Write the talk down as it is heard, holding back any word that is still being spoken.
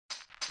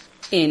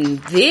In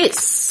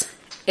this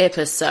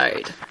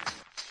episode.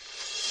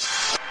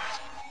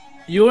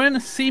 You're in a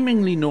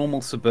seemingly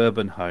normal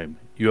suburban home.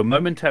 You are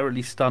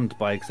momentarily stunned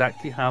by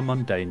exactly how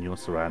mundane your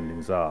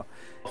surroundings are.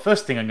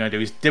 First thing I'm going to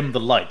do is dim the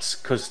lights,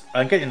 because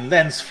I'm getting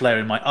lens flare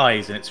in my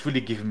eyes and it's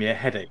really giving me a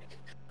headache.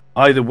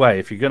 Either way,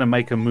 if you're going to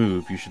make a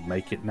move, you should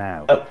make it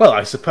now. Well,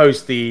 I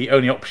suppose the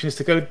only option is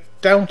to go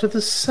down to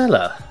the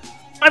cellar.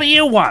 What do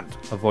you want?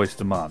 A voice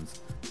demands.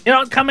 You're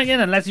not coming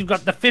in unless you've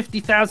got the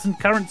 50,000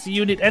 currency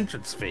unit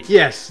entrance fee.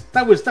 Yes,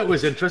 that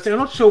was interesting. I'm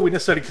not sure we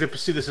necessarily could have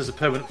pursued this as a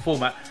permanent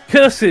format.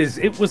 Curses,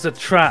 it was a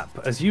trap.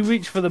 As you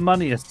reach for the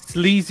money, a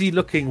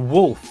sleazy-looking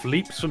wolf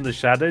leaps from the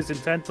shadows,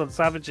 intent on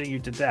savaging you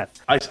to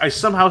death. I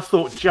somehow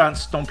thought giant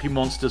stompy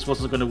monsters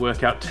wasn't going to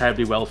work out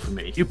terribly well for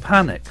me. You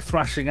panic,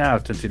 thrashing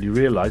out until you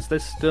realise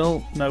there's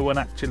still no one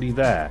actually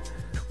there.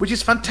 Which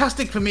is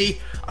fantastic for me.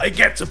 I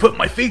get to put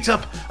my feet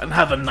up and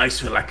have a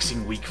nice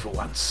relaxing week for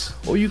once.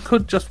 Or you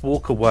could just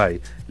walk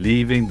away,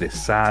 leaving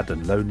this sad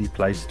and lonely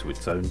place to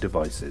its own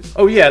devices.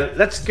 Oh yeah,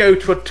 let's go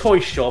to a toy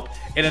shop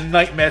in a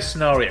nightmare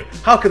scenario.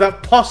 How could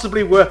that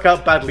possibly work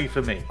out badly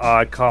for me?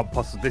 I can't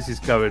possibly. This is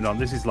going on.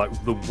 This is like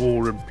the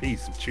War and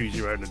Peace of Choose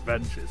Your Own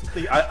Adventures.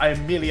 I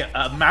am merely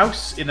a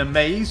mouse in a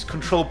maze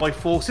controlled by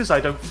forces I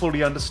don't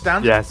fully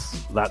understand.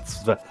 Yes,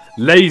 that's the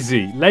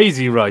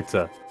lazy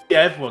writer.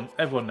 Yeah,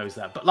 everyone knows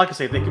that. But like I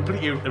say, they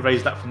completely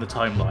erased that from the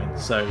timeline,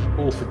 so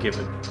all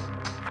forgiven.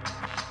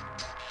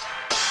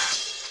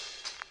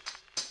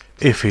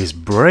 If his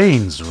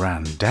brains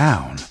ran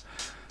down,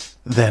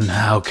 then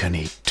how can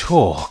he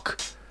talk?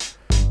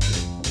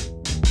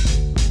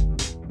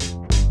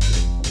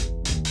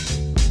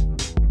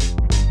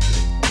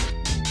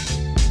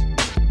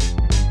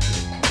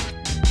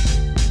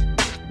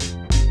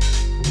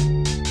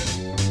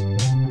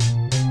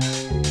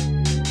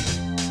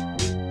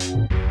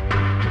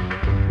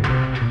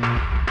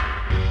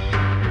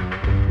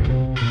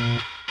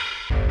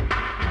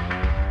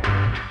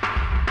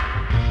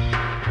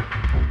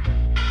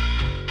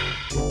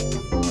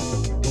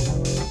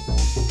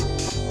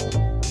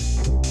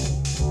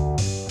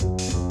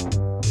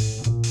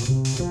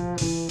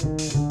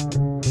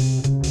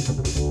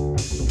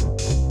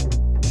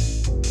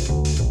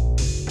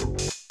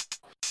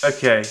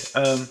 Okay,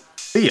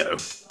 Theo,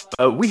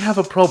 we have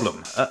a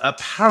problem.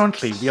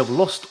 Apparently, we have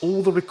lost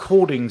all the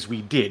recordings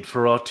we did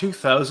for our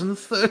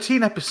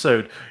 2013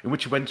 episode, in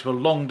which we went to a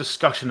long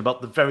discussion about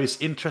the various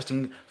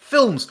interesting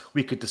films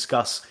we could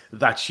discuss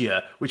that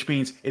year, which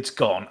means it's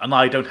gone, and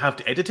I don't have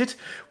to edit it,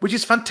 which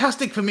is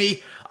fantastic for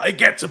me. I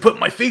get to put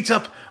my feet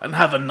up and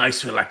have a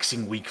nice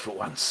relaxing week for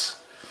once.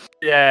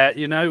 Yeah,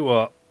 you know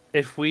what?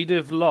 If we'd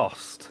have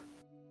lost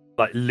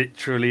like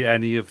literally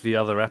any of the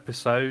other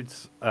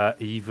episodes,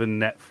 even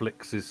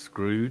Netflix is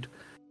screwed,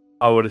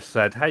 I would have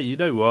said, hey, you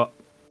know what?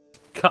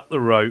 Cut the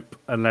rope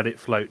and let it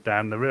float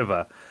down the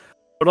river.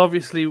 But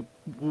obviously,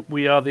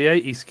 we are the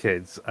 80s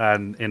kids,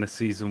 and in a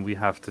season we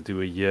have to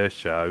do a year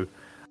show.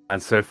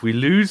 And so if we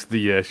lose the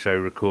year show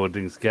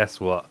recordings, guess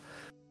what?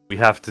 We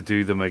have to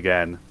do them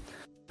again.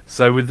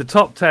 So with the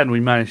top 10,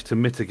 we managed to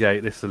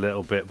mitigate this a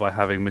little bit by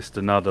having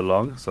Mr. Nudd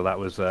along. So that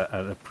was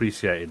an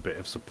appreciated bit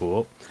of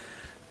support.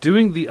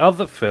 Doing the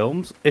other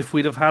films, if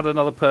we'd have had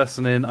another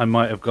person in, I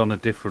might have gone a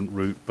different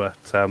route. But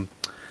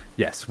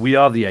yes, we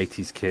are the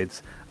 80s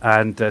kids.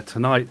 And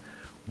tonight,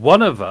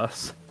 one of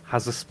us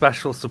has a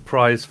special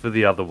surprise for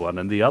the other one.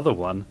 And the other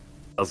one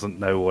doesn't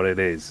know what it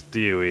is.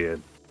 Do you,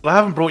 Ian? Well, I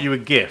haven't brought you a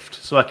gift,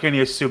 so I can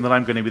only assume that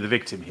I'm going to be the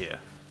victim here.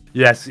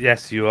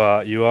 Yes, you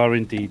are. You are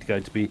indeed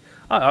going to be.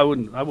 I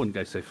wouldn't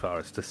go so far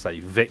as to say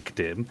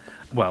victim.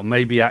 Well,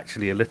 maybe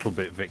actually a little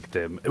bit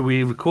victim.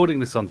 We're recording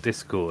this on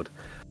Discord.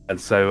 And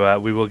so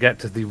we will get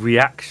to the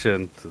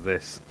reaction to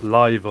this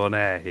live on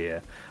air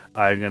here.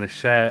 I'm going to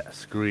share a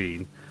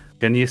screen.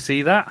 Can you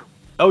see that?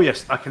 Oh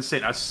yes, I can see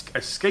it.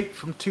 Escape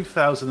from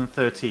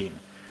 2013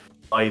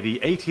 by the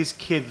 80s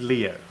kid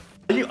Leo.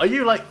 Are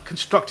you like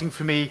constructing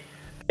for me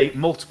a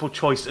multiple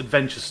choice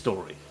adventure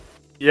story?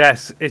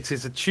 Yes, it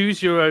is a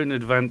choose your own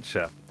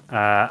adventure,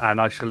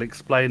 and I shall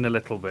explain a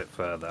little bit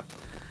further.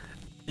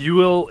 You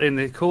will, in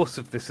the course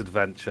of this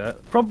adventure,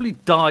 probably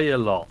die a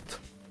lot.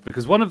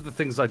 Because one of the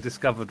things I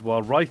discovered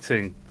while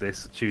writing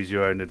this Choose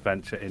Your Own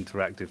Adventure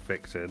interactive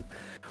fiction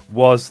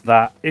was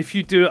that if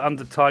you do it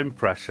under time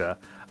pressure,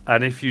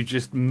 and if you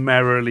just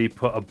merrily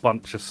put a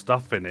bunch of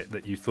stuff in it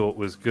that you thought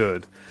was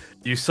good,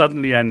 you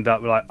suddenly end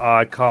up like, oh,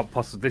 I can't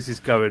possibly, this is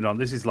going on.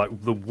 This is like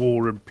the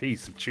War and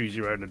Peace of Choose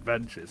Your Own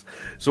Adventures.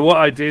 So what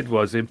I did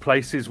was, in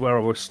places where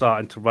I was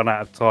starting to run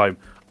out of time,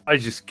 I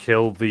just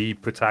killed the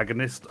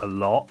protagonist a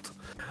lot.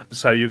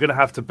 So you're going to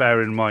have to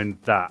bear in mind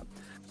that.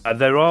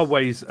 There are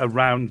ways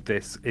around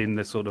this in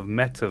the sort of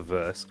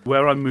metaverse.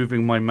 Where I'm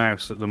moving my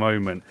mouse at the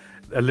moment,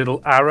 a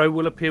little arrow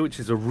will appear, which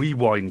is a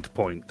rewind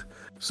point.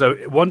 So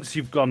once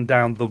you've gone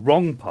down the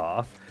wrong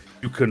path,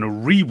 you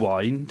can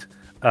rewind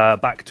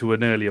back to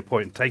an earlier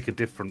point and take a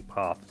different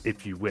path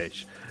if you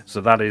wish.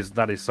 So that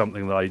is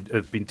something that I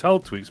have been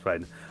told to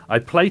explain. I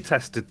play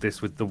tested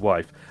this with the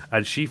wife,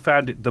 and she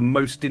found it the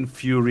most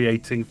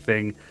infuriating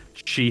thing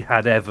she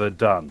had ever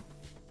done.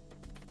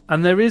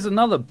 And there is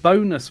another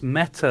bonus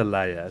meta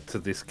layer to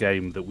this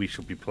game that we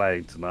shall be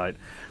playing tonight,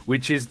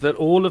 which is that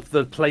all of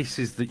the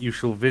places that you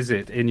shall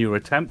visit in your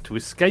attempt to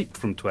escape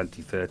from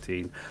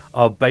 2013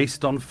 are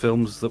based on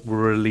films that were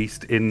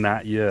released in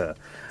that year.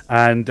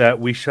 And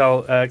we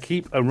shall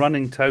keep a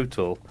running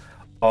total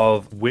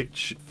of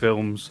which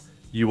films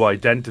you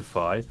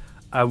identify,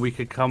 and we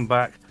could come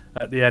back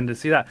at the end and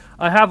see that.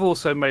 I have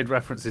also made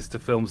references to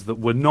films that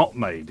were not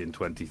made in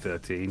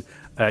 2013.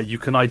 You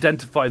can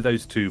identify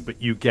those too, but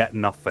you get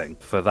nothing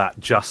for that,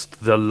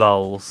 just the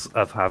lulls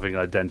of having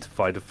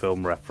identified a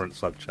film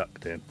reference I've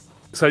chucked in.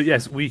 So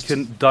yes, we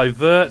can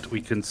divert,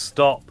 we can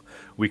stop,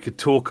 we could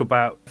talk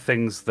about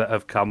things that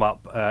have come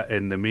up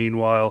in the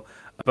meanwhile,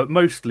 but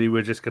mostly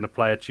we're just going to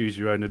play a choose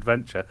your own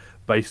adventure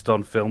based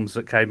on films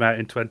that came out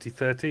in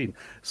 2013.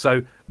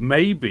 So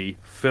maybe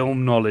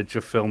film knowledge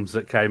of films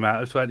that came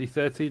out of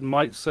 2013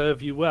 might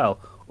serve you well,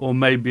 or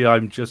maybe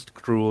I'm just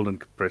cruel and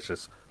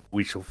capricious.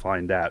 We shall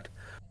find out.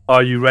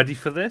 Are you ready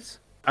for this?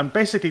 I'm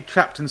basically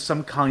trapped in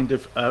some kind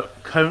of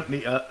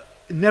currently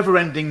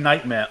never-ending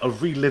nightmare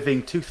of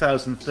reliving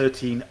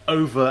 2013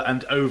 over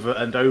and over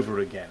and over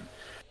again.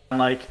 And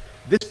like,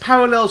 this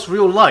parallels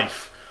real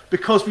life,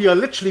 because we are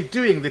literally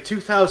doing the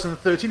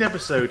 2013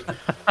 episode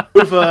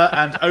over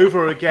and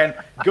over again,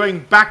 going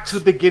back to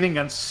the beginning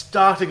and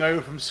starting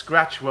over from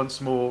scratch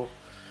once more.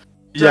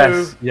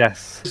 So,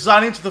 yes.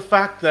 Resigning to the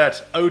fact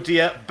that, oh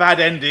dear, bad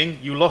ending,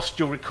 you lost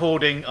your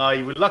recording,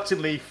 I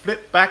reluctantly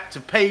flip back to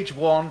page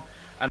 1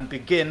 and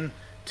begin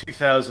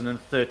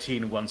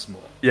 2013 once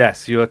more.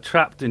 Yes, you are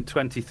trapped in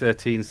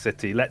 2013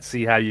 City. Let's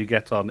see how you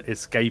get on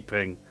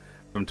escaping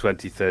from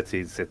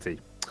 2013 City.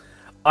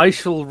 I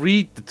shall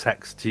read the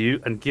text to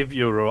you and give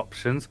you your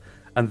options,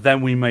 and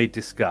then we may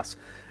discuss.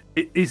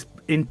 It is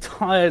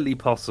entirely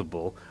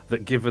possible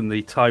that given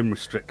the time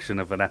restriction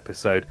of an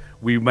episode,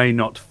 we may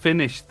not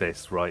finish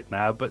this right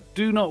now, but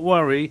do not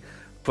worry,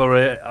 for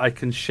I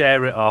can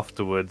share it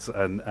afterwards,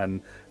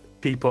 and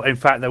people, in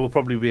fact, there will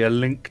probably be a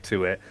link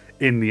to it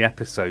in the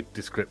episode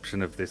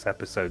description of this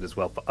episode as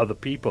well, for other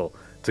people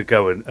to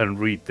go and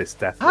read this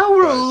death. How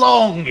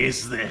long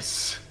is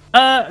this?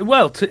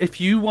 Well,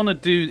 if you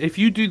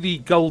do the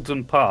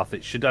golden path,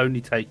 it should only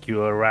take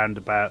you around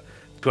about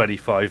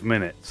 25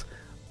 minutes.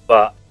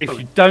 But if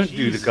you don't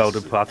do the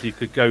golden path, you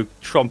could go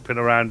tromping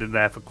around in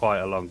there for quite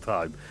a long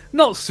time.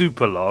 Not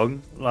super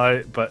long,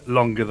 but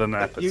longer than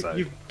an episode.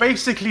 You've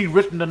basically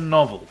written a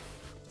novel.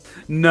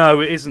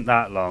 No, it isn't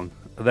that long.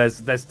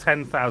 There's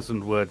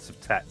 10,000 words of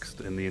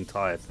text in the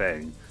entire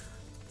thing,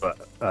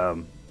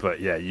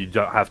 but yeah, you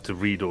don't have to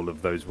read all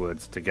of those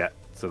words to get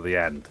to the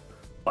end,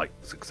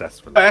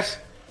 successfully. But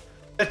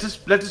let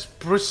us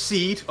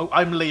proceed. Oh,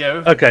 I'm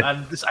Leo. Okay.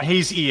 And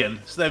he's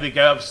Ian. So there we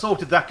go. I've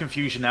sorted that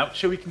confusion out.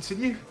 Shall we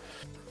continue?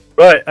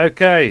 Right.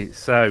 Okay.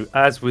 So,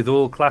 as with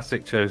all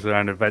classic Choose Your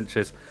Own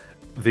Adventures,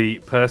 the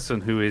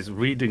person who is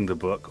reading the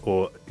book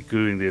or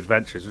doing the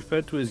adventure is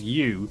referred to as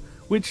you,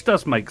 which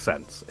does make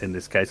sense in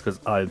this case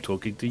because I am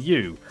talking to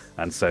you,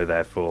 and so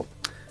therefore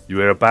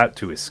you are about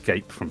to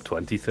escape from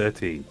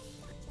 2013.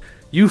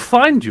 You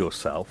find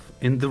yourself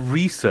in the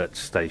research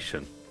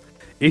station.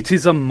 It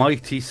is a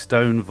mighty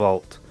stone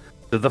vault.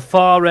 To the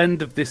far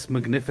end of this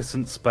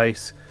magnificent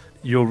space,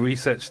 your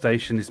research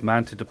station is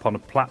mounted upon a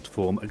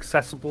platform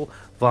accessible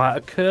via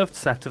a curved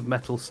set of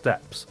metal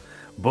steps.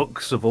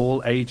 Books of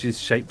all ages,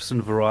 shapes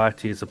and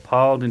varieties are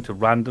piled into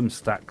random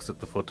stacks at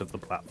the foot of the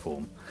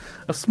platform.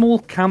 A small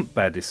camp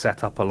bed is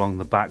set up along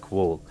the back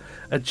wall.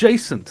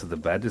 Adjacent to the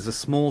bed is a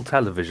small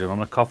television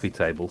on a coffee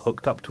table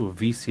hooked up to a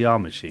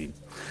VCR machine.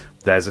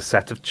 There's a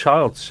set of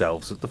child's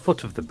shelves at the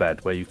foot of the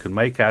bed where you can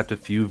make out a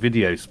few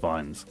video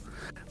spines.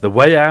 The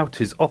way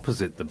out is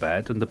opposite the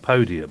bed and the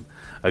podium.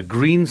 A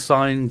green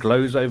sign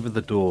glows over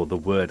the door. The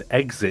word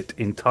exit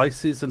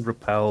entices and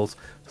repels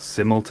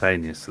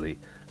simultaneously.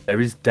 There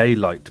is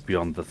daylight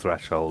beyond the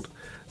threshold.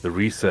 The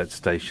research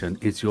station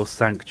is your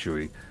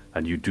sanctuary,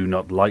 and you do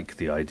not like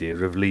the idea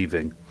of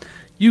leaving.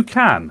 You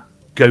can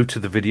go to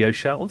the video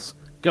shelves,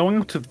 go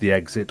out of the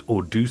exit,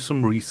 or do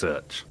some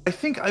research. I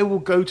think I will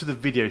go to the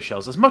video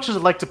shelves. As much as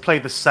I'd like to play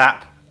the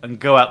sap and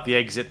go out the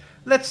exit,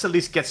 let's at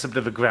least get some bit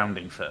of a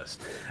grounding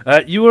first.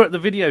 You are at the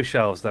video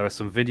shelves. There are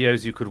some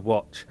videos you could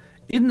watch.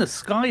 In the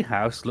Sky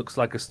House looks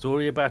like a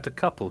story about a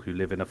couple who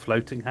live in a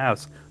floating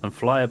house and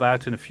fly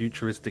about in a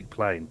futuristic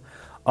plane.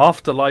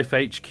 Afterlife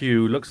HQ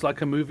looks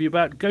like a movie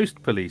about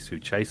ghost police who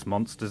chase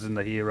monsters in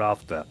the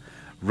hereafter.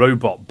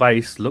 Robot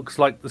Base looks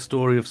like the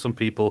story of some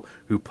people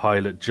who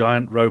pilot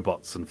giant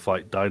robots and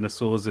fight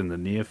dinosaurs in the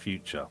near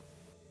future.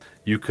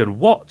 You can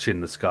watch in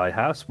the Sky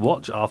House,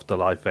 watch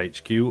Afterlife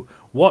HQ,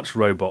 watch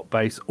Robot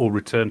Base, or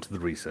return to the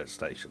research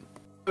station.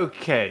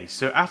 Okay,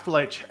 so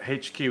Afterlife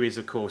HQ is,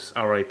 of course,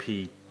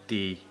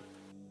 RIPD.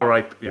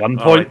 RIP, 1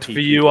 point for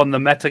you on the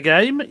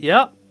metagame,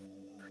 yep.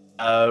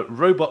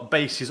 Robot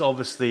Base is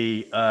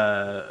obviously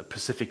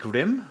Pacific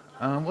Rim.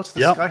 What's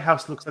the Sky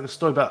House? Looks like a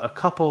story about a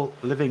couple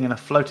living in a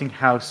floating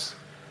house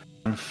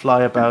and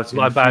fly about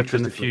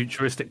in the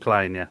futuristic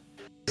plane, yeah.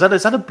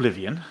 Is that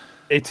Oblivion?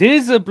 It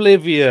is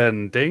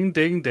Oblivion! Ding,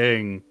 ding,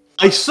 ding.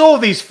 I saw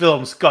these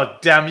films,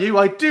 god damn you.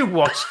 I do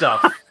watch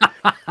stuff.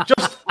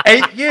 Just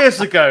 8 years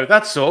ago,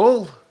 that's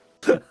all.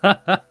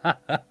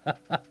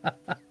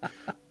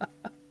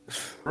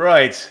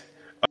 Right.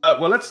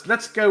 Well,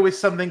 let's go with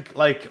something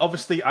like,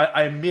 obviously,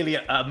 I'm merely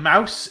a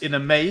mouse in a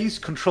maze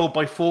controlled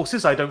by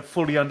forces I don't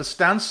fully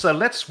understand, so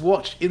let's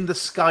watch In the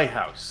Sky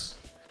House.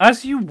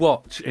 As you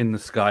watch In the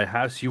Sky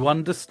House, you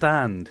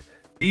understand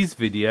these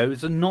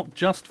videos are not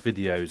just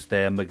videos.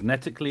 They are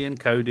magnetically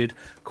encoded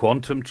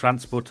quantum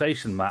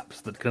transportation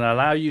maps that can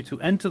allow you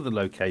to enter the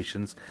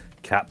locations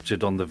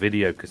captured on the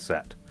video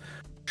cassette.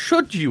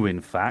 Should you,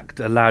 in fact,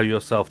 allow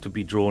yourself to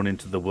be drawn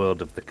into the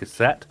world of the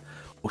cassette,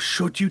 or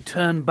should you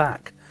turn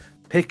back,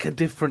 pick a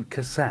different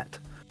cassette,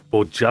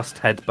 or just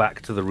head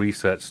back to the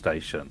research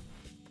station?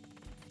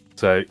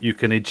 So you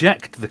can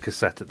eject the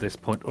cassette at this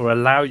point, or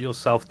allow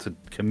yourself to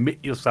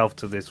commit yourself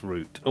to this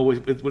route. Or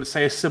will it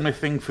say a similar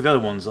thing for the other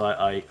ones?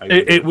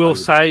 It will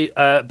say,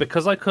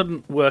 because I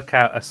couldn't work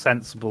out a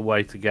sensible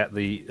way to get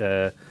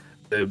the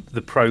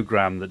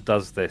program that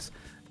does this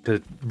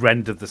to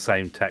render the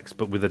same text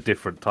but with a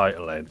different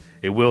title in.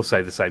 It will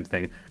say the same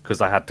thing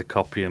because I had to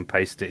copy and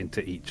paste it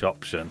into each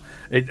option.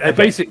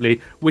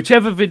 Basically,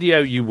 whichever video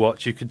you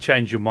watch, you can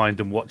change your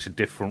mind and watch a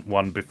different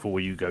one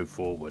before you go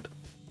forward.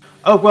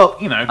 Oh, well,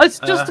 you know... It's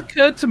just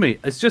occurred to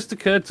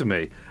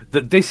me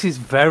that this is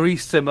very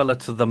similar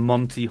to the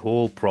Monty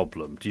Hall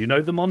problem. Do you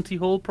know the Monty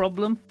Hall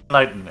problem?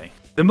 Enlighten me.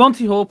 The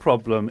Monty Hall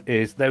problem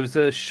is there was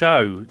a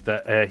show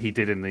that he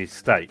did in the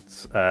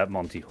States,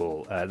 Monty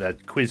Hall, the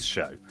quiz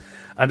show.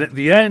 And at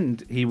the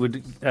end, he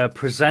would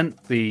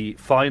present the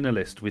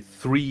finalist with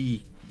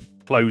 3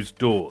 closed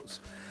doors.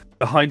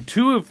 Behind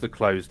 2 of the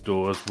closed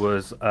doors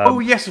was... oh,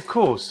 yes, of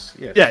course.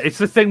 Yes. Yeah, it's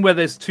the thing where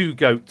there's 2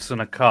 goats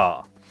and a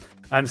car.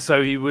 And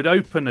so he would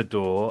open a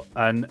door,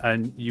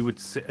 and you would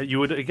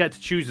get to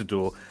choose a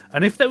door.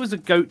 And if there was a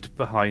goat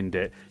behind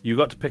it, you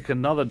got to pick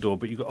another door.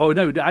 But you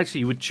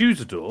would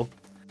choose a door,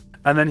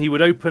 and then he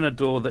would open a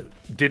door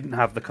that didn't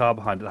have the car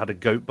behind it, had a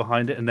goat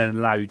behind it, and then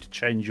allow you to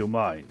change your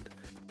mind.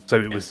 So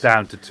it was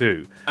down to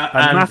 2.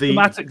 And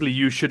mathematically,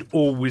 you should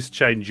always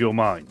change your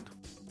mind.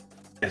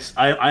 Yes,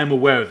 I am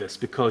aware of this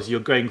because you're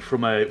going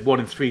from a 1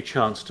 in 3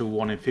 chance to a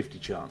 1 in 50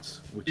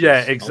 chance.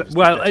 Exactly.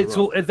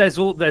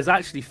 Well, there's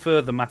actually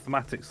further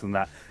mathematics than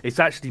that. It's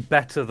actually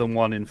better than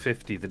 1 in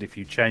 50 that if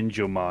you change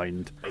your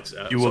mind,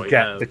 you will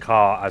get the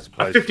car as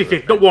opposed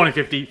 50-50, not 1 in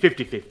 50,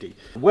 50-50.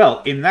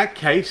 Well, in that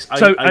case,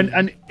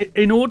 and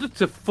in order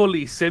to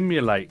fully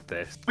simulate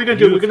this, we're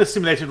going to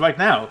simulate it right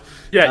now.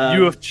 Yeah,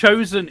 you have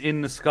chosen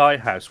In the Sky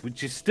House,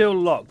 which is still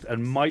locked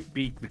and might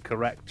be the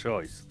correct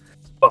choice.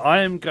 But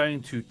I am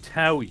going to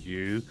tell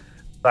you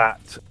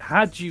that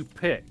had you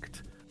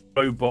picked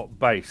Robot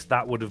Base,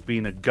 that would have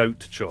been a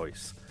goat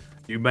choice.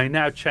 You may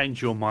now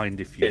change your mind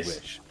if you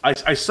wish.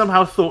 I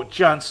somehow thought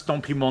Giant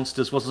Stompy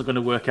Monsters wasn't going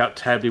to work out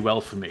terribly well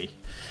for me.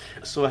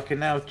 So I can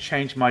now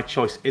change my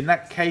choice. In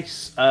that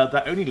case,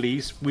 that only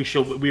leaves we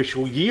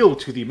shall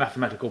yield to the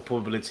mathematical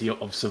probability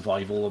of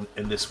survival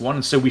in this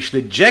one. So we shall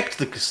eject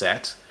the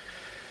cassette.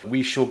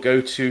 We shall go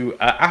to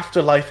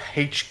Afterlife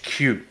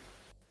HQ.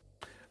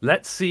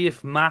 Let's see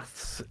if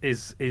maths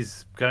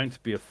is going to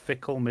be a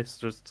fickle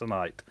mistress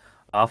tonight.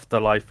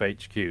 Afterlife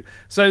HQ.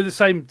 So the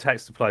same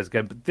text applies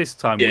again, but this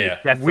time we're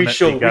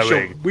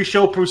definitely we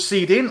shall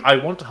proceed in. I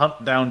want to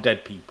hunt down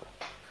dead people.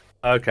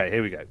 Okay,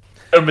 here we go.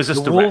 Don't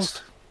resist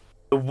arrest.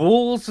 The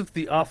walls of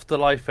the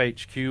Afterlife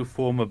HQ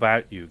form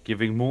about you,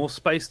 giving more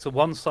space to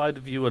one side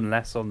of you and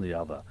less on the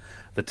other.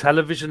 The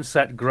television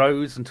set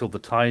grows until the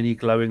tiny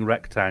glowing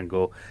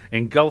rectangle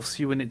engulfs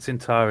you in its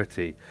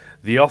entirety.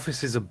 The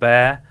offices are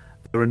bare.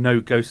 There are no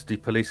ghostly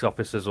police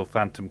officers or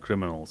phantom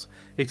criminals.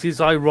 It is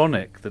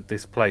ironic that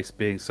this place,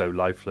 being so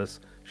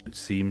lifeless, should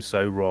seem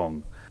so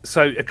wrong.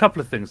 So, a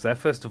couple of things there.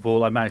 First of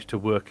all, I managed to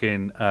work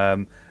in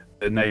the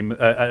name,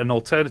 an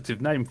alternative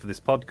name for this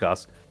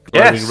podcast,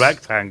 Glowing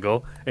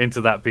Rectangle,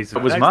 into that piece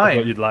of text. That was mine. I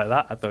thought you'd like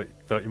that. I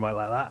thought you might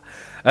like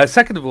that.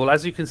 Second of all,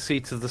 as you can see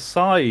to the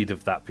side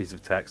of that piece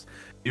of text,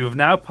 you have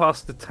now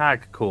passed the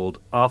tag called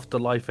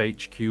Afterlife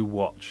HQ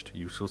Watched.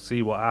 You shall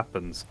see what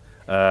happens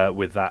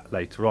with that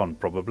later on,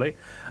 probably.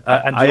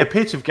 And I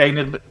appear to have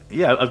gained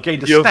I've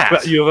gained a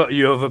stat. You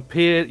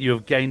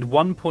have gained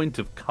 1 point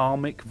of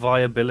karmic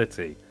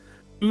viability.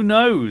 Who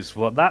knows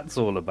what that's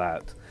all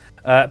about?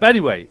 But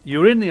anyway,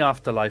 you're in the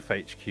Afterlife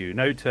HQ.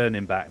 No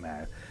turning back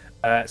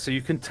now. So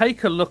you can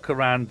take a look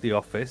around the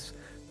office,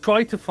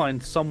 try to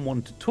find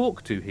someone to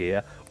talk to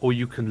here, or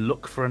you can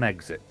look for an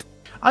exit.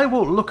 I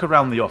will look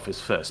around the office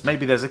first.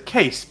 Maybe there's a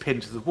case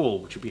pinned to the wall,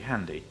 which would be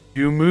handy.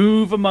 You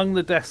move among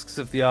the desks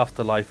of the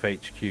Afterlife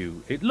HQ.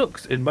 It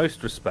looks, in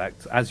most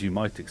respects, as you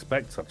might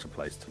expect such a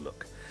place to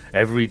look.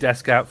 Every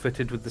desk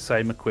outfitted with the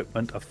same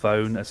equipment, a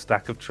phone, a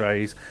stack of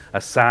trays, a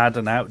sad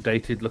and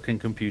outdated-looking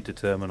computer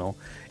terminal.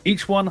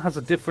 Each one has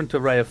a different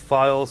array of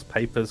files,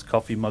 papers,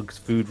 coffee mugs,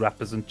 food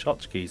wrappers and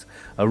tchotchkes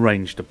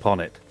arranged upon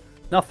it.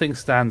 Nothing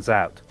stands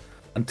out.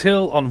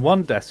 Until, on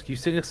one desk, you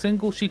see a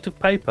single sheet of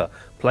paper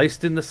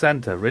placed in the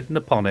centre, written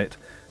upon it,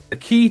 "The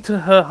key to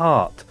her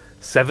heart,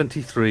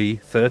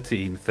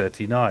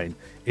 731339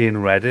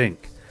 in red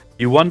ink.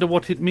 You wonder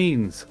what it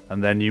means,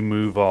 and then you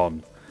move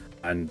on.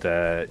 And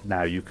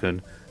now you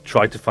can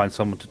try to find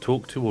someone to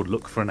talk to or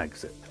look for an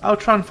exit. I'll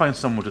try and find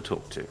someone to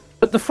talk to.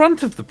 At the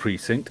front of the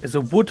precinct is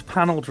a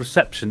wood-panelled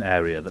reception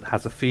area that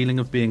has a feeling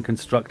of being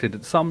constructed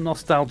at some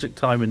nostalgic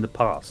time in the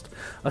past.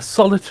 A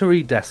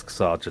solitary desk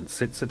sergeant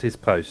sits at his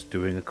post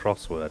doing a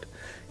crossword.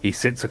 He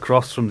sits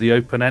across from the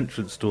open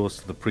entrance doors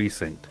to the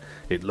precinct.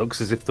 It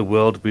looks as if the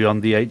world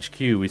beyond the HQ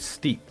is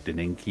steeped in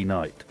inky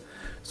night.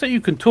 So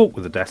you can talk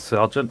with the desk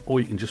sergeant, or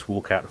you can just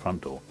walk out the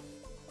front door.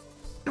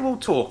 We'll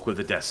talk with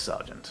the desk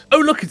sergeant. Oh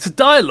look, it's a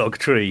dialogue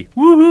tree!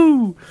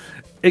 Woohoo!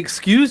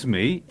 Excuse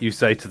me, you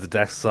say to the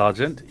desk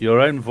sergeant. Your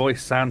own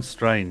voice sounds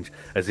strange,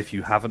 as if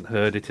you haven't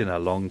heard it in a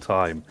long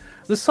time.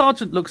 The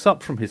sergeant looks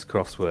up from his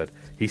crossword.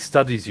 He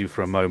studies you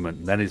for a moment,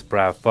 and then his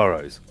brow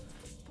furrows.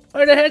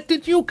 Where the heck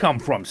did you come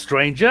from,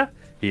 stranger?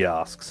 He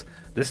asks.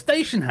 The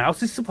station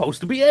house is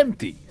supposed to be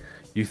empty.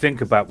 You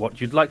think about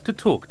what you'd like to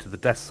talk to the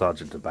desk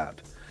sergeant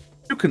about.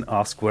 You can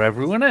ask where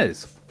everyone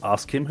is.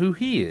 Ask him who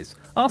he is.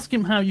 Ask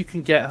him how you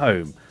can get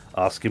home.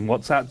 Ask him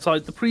what's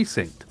outside the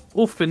precinct.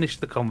 Or finish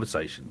the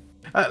conversation.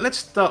 Let's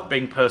start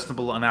being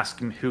personable and ask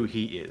him who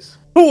he is.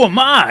 Who am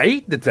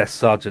I? The desk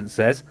sergeant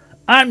says.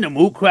 I'm the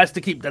mook who has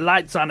to keep the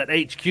lights on at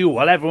HQ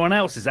while everyone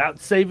else is out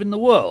saving the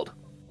world.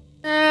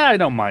 I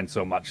don't mind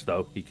so much,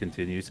 though, he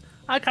continues.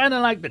 I kind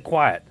of like the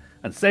quiet,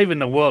 and saving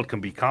the world can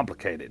be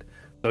complicated.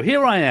 So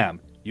here I am.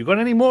 You got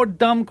any more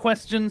dumb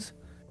questions?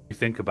 You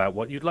think about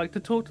what you'd like to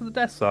talk to the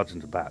desk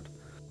sergeant about.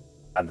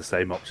 And the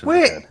same option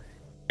again.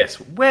 Yes,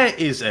 where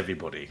is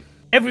everybody?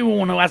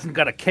 Everyone who hasn't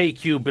got a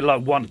KQ below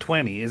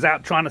 120 is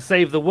out trying to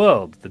save the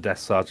world, the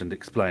desk sergeant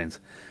explains.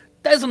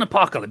 There's an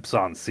apocalypse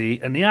on, see,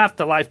 and the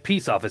afterlife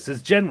peace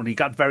officers generally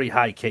got very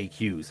high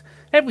KQs.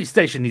 Every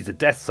station needs a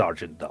desk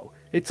sergeant, though.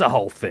 It's a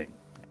whole thing.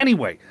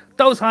 Anyway,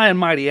 those high and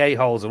mighty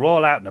a-holes are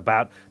all out and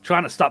about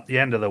trying to stop the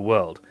end of the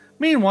world.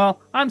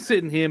 Meanwhile, I'm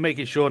sitting here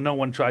making sure no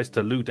one tries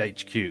to loot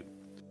HQ.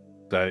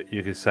 So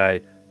you could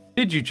say,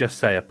 did you just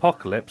say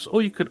apocalypse,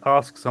 or you could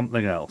ask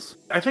something else?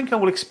 I think I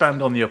will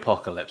expand on the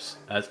apocalypse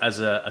as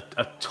a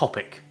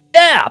topic.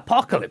 Yeah,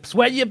 apocalypse.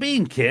 Where you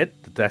been, kid?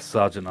 The desk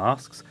sergeant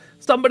asks.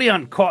 Somebody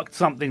uncorked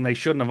something they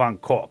shouldn't have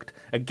uncorked.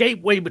 A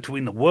gateway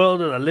between the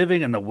world of the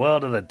living and the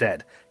world of the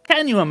dead.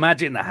 Can you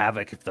imagine the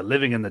havoc if the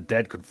living and the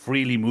dead could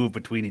freely move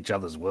between each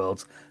other's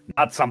worlds?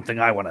 Not something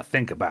I want to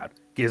think about.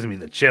 Gives me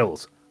the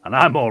chills. And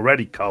I'm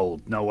already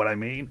cold, know what I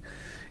mean?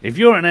 If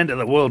you're an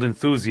end-of-the-world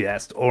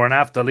enthusiast or an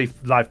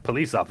afterlife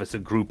police officer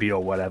groupie or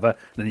whatever,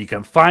 then you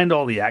can find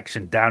all the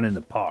action down in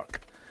the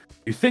park.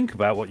 You think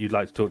about what you'd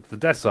like to talk to the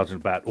desk sergeant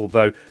about,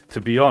 although,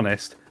 to be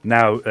honest,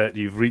 now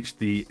you've reached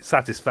the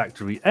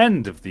satisfactory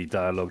end of the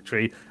dialogue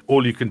tree,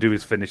 all you can do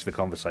is finish the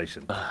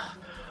conversation.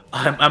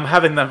 I'm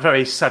having that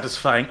very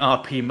satisfying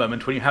RP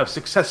moment when you have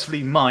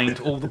successfully mined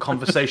all the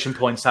conversation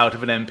points out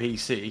of an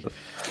NPC.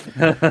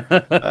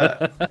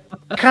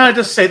 Can I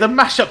just say, the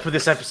mashup for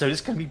this episode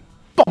is going to be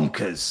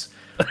bonkers.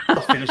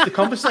 I'll finish the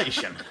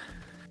conversation.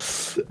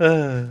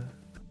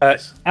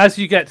 As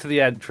you get to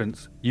the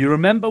entrance, you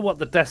remember what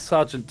the desk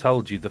sergeant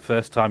told you the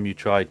first time you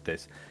tried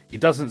this. He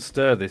doesn't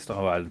stir this time.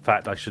 Oh, in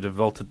fact, I should have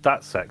altered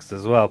that sex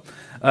as well.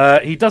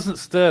 He doesn't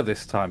stir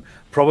this time,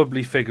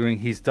 probably figuring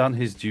he's done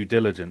his due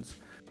diligence.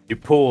 You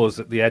pause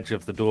at the edge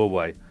of the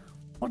doorway.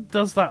 What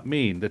does that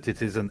mean, that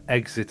it is an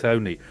exit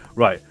only?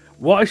 Right,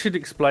 what I should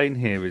explain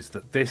here is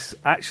that this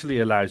actually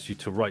allows you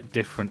to write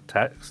different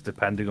text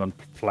depending on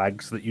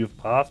flags that you've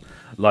passed.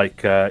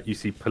 Like, you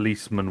see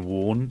policeman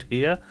warned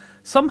here.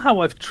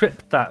 Somehow I've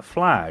tripped that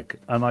flag,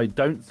 and I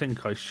don't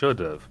think I should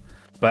have.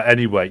 But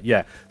anyway,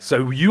 yeah.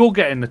 So you're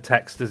getting the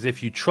text as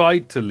if you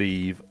tried to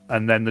leave,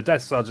 and then the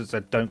desk sergeant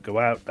said, don't go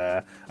out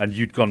there, and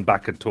you'd gone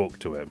back and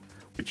talked to him.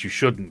 Which you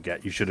shouldn't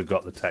get. You should have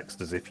got the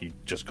text as if you'd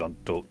just gone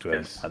to talk to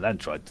him and then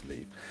tried to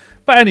leave.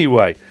 But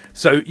anyway,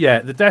 so yeah,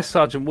 the desk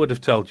sergeant would have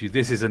told you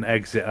this is an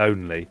exit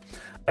only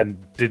and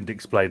didn't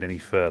explain any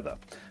further.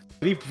 I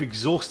believe we've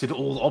exhausted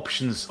all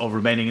options of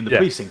remaining in the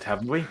precinct,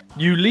 haven't we?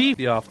 You leave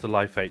the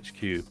Afterlife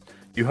HQ.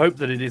 You hope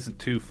that it isn't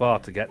too far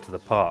to get to the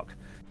park.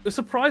 You're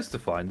surprised to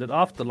find that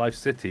Afterlife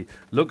City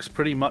looks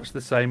pretty much the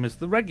same as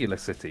the regular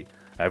city.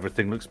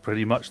 Everything looks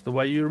pretty much the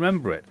way you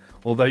remember it,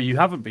 although you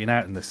haven't been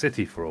out in the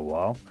city for a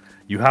while.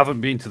 You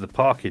haven't been to the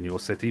park in your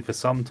city for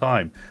some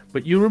time,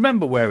 but you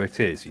remember where it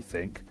is, you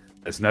think.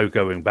 There's no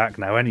going back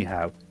now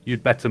anyhow.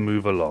 You'd better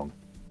move along.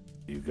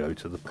 You go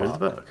to the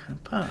park.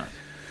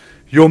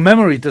 Your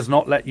memory does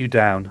not let you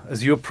down.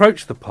 As you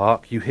approach the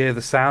park, you hear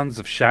the sounds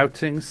of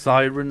shouting,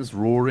 sirens,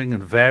 roaring,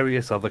 and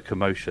various other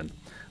commotion.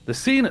 The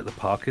scene at the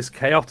park is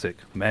chaotic.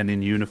 Men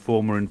in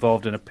uniform are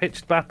involved in a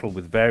pitched battle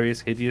with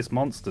various hideous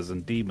monsters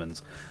and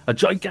demons. A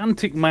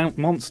gigantic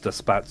monster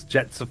spouts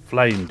jets of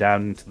flame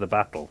down into the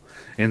battle.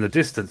 In the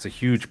distance, a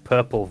huge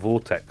purple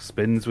vortex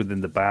spins within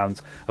the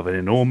bounds of an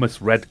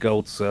enormous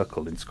red-gold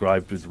circle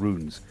inscribed with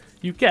runes.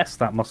 You guess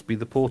that must be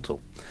the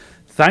portal.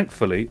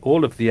 Thankfully,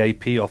 all of the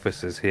AP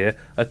officers here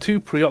are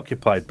too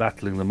preoccupied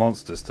battling the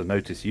monsters to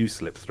notice you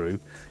slip through.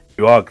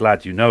 You are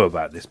glad you know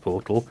about this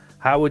portal.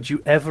 How would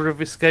you ever have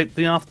escaped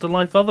the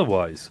afterlife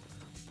otherwise?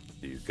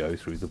 You go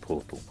through the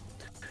portal.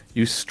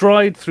 You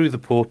stride through the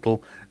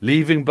portal,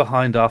 leaving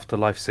behind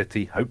Afterlife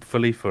City,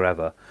 hopefully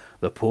forever.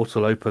 The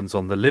portal opens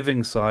on the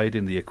living side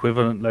in the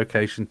equivalent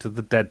location to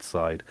the dead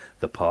side,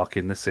 the park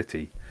in the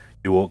city.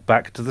 You walk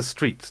back to the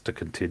streets to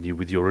continue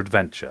with your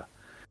adventure.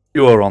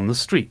 You are on the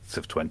streets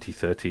of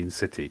 2013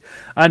 City,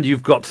 and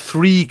you've got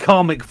 3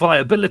 karmic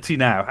viability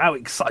now. How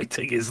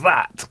exciting is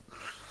that?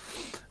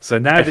 So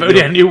now if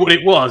only I knew what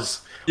it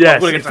was.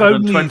 Yes, if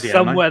only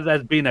somewhere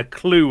there'd been a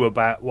clue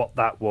about what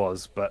that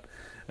was. But,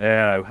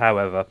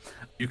 however,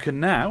 you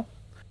can now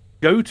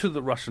go to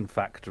the Russian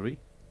factory,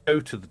 go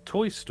to the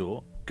toy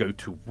store, go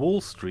to Wall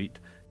Street,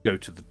 go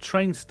to the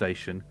train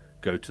station,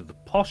 go to the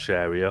posh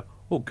area,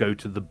 or go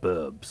to the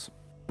burbs.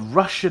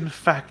 Russian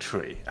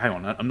factory. Hang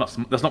on,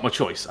 that's not my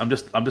choice. I'm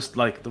just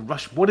like the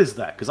Rush. What is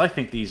that? Because I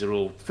think these are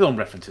all film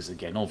references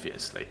again,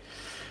 obviously.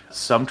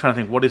 So I'm trying to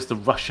think, what is the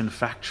Russian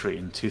factory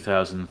in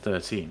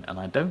 2013? And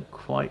I don't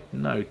quite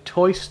know.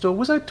 Toy Story.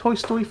 Was there a Toy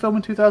Story film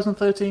in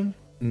 2013?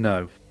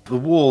 No. The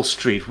Wall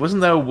Street.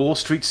 Wasn't there a Wall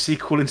Street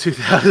sequel in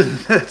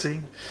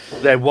 2013?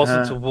 There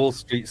wasn't a Wall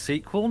Street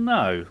sequel,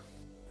 no.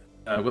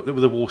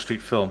 With a Wall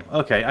Street film.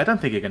 Okay, I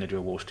don't think you're going to do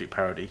a Wall Street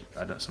parody.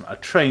 A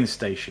train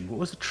station. What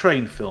was the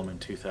train film in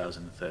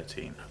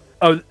 2013?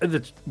 Oh,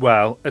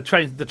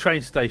 the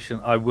train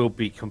station, I will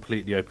be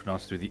completely open and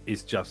honest with you,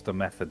 is just a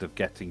method of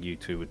getting you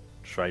to a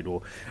trade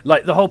war.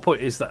 Like, the whole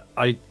point is that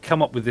I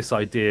come up with this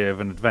idea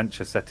of an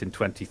adventure set in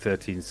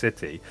 2013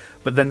 City,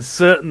 but then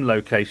certain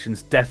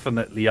locations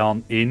definitely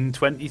aren't in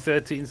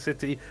 2013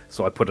 City,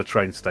 so I put a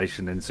train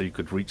station in so you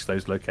could reach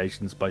those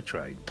locations by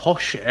train.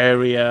 Posh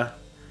area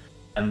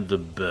and the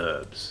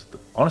burbs.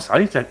 Honestly, I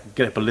need to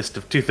get up a list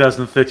of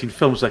 2013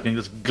 films so I can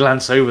just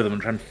glance over them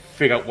and try and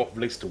figure out what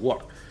relates to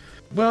what.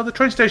 Well, the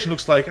train station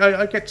looks like,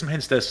 I get some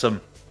hints there's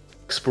some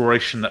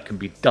exploration that can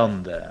be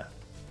done there.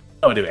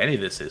 I don't know what any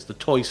of this is. The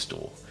toy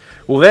store.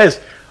 Well,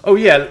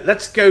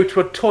 let's go to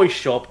a toy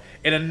shop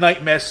in a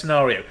nightmare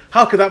scenario.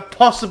 How could that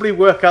possibly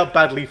work out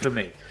badly for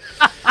me?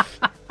 I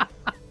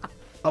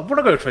want to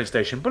go to a train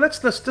station, but let's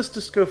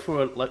just go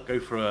for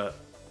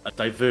a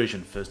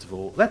diversion first of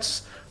all.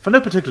 Let's, for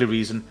no particular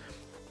reason,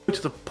 go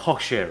to the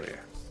posh area.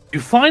 You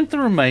find the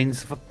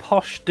remains of a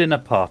posh dinner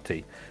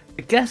party.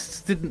 The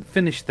guests didn't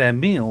finish their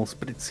meals,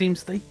 but it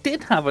seems they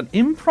did have an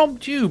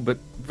impromptu but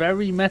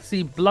very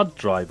messy blood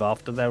drive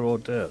after their hors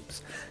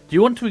d'oeuvres. Do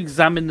you want to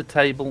examine the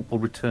table or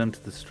return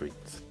to the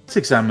streets? Let's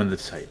examine the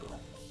table.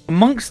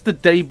 Amongst the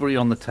debris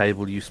on the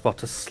table, you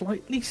spot a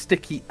slightly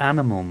sticky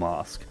animal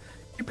mask.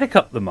 You pick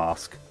up the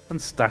mask and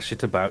stash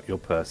it about your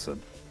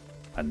person.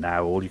 And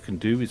now all you can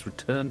do is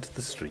return to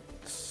the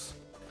streets.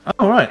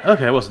 All right,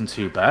 okay, it wasn't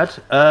too bad.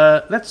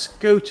 Let's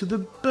go to the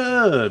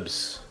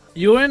burbs.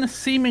 You're in a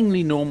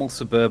seemingly normal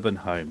suburban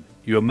home.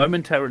 You are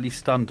momentarily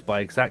stunned by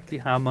exactly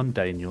how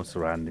mundane your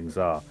surroundings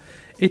are.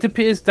 It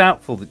appears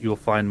doubtful that you'll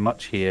find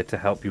much here to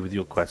help you with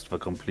your quest for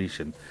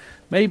completion.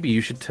 Maybe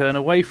you should turn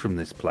away from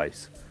this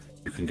place.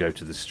 You can go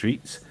to the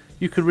streets.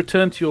 You can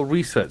return to your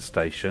research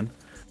station.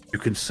 You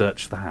can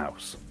search the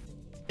house.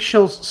 We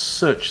shall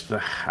search the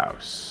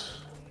house.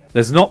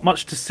 There's not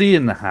much to see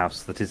in the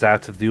house that is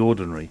out of the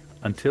ordinary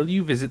until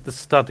you visit the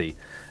study.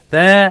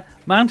 There,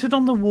 mounted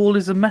on the wall,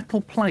 is a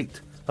metal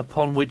plate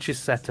upon which is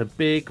set a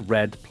big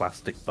red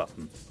plastic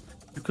button.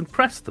 You can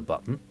press the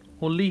button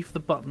or leave the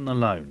button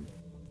alone.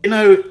 You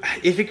know,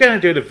 if you're going to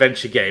do an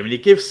adventure game and you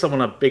give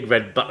someone a big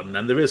red button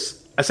and there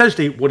is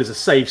essentially what is a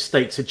save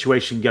state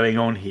situation going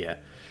on here,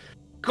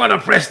 gotta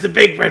press the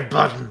big red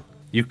button.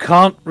 You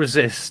can't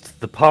resist.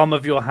 The palm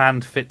of your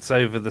hand fits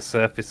over the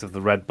surface of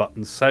the red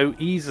button so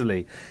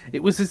easily.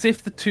 It was as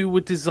if the two were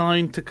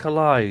designed to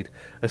collide.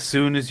 As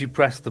soon as you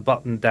press the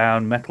button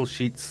down, metal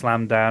sheets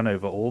slam down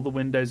over all the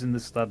windows in the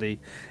study.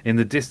 In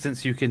the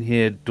distance you can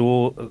hear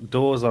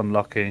doors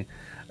unlocking,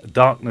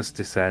 darkness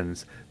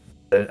descends,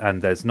 and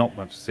there's not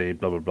much to see,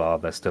 blah, blah, blah.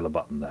 There's still a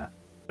button there.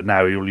 But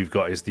now all you've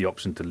got is the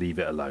option to leave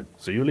it alone.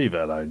 So you leave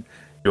it alone.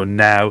 You're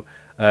now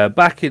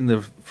back in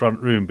the front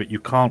room, but you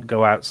can't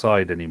go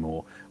outside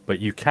anymore. But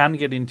you can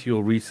get into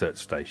your research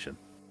station.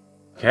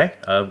 Okay,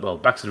 well,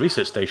 back to the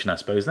research station, I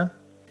suppose, then.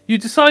 You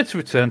decide to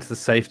return to the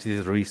safety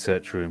of the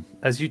research room.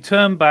 As you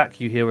turn back,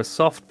 you hear a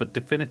soft but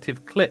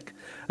definitive click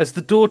as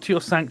the door to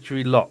your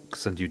sanctuary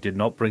locks, and you did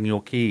not bring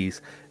your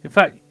keys. In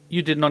fact,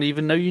 you did not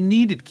even know you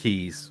needed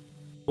keys,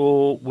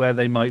 or where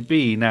they might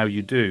be. Now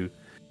you do.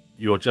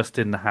 You're just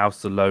in the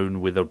house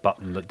alone with a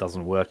button that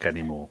doesn't work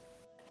anymore.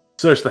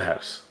 Search the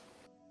house.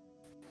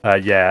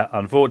 Yeah,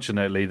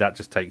 unfortunately, that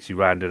just takes you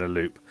round in a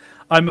loop.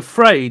 I'm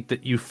afraid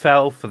that you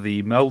fell for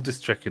the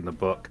oldest trick in the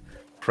book,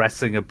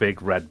 pressing a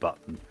big red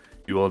button.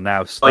 You will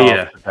now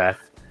starve to death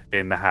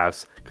in the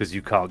house because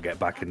you can't get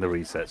back in the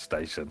research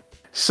station.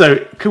 So,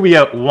 could we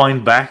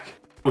wind back?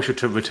 We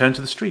should return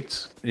to the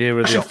streets. Here are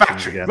the Russian options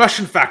factory, again.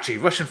 Russian factory.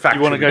 You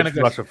want to go to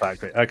the Russian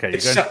factory? Okay.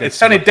 It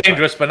sounded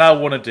dangerous, but now I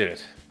want to do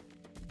it.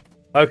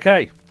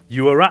 Okay,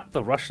 you are at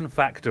the Russian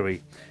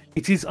factory.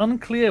 It is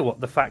unclear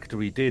what the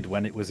factory did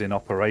when it was in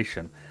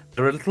operation.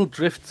 There are little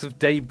drifts of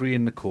debris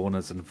in the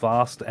corners and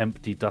vast,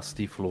 empty,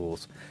 dusty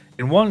floors.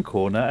 In one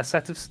corner, a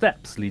set of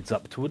steps leads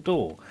up to a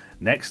door.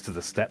 Next to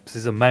the steps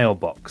is a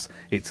mailbox,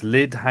 its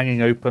lid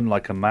hanging open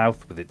like a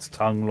mouth with its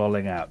tongue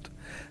lolling out.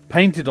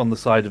 Painted on the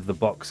side of the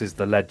box is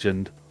the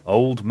legend,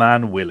 Old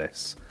Man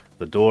Willis.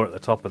 The door at the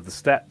top of the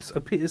steps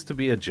appears to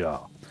be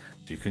ajar.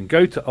 So you can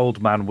go to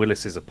Old Man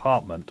Willis's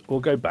apartment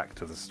or go back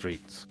to the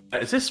streets.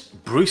 Is this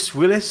Bruce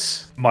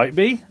Willis? Might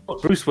be.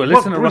 Bruce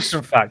Willis in a Bruce-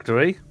 Russian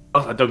factory.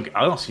 Oh, I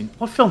don't see.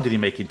 What film did he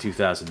make in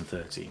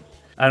 2013?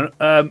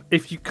 And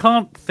if you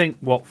can't think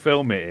what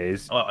film it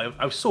is, Oh,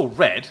 I saw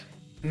Red.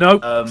 no,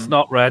 it's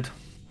not Red.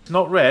 It's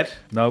not Red.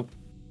 No.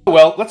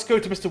 Well, let's go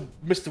to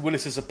Mr.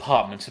 Willis's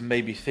apartment and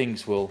maybe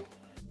things will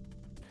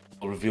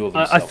reveal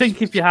themselves. I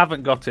think if you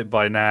haven't got it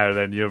by now,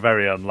 then you're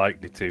very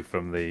unlikely to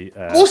from the...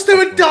 Was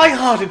there a Die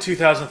Hard in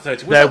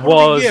 2013? There that one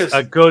of the was years?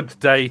 A Good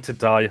Day to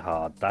Die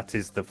Hard. That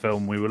is the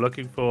film we were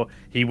looking for.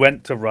 He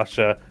went to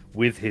Russia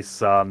with his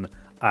son,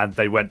 and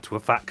they went to a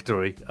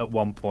factory at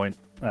one point,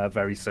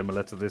 very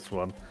similar to this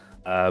one.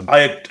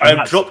 I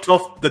have dropped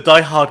off the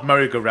Die Hard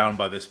merry-go-round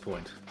by this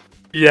point.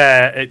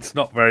 Yeah, it's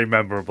not very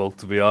memorable,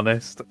 to be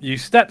honest. You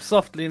step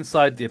softly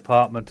inside the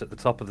apartment at the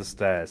top of the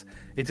stairs.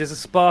 It is a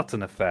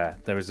Spartan affair.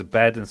 There is a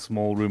bed and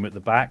small room at the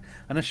back,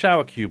 and a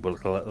shower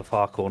cubicle at the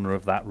far corner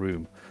of that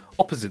room.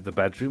 Opposite the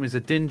bedroom is a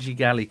dingy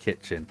galley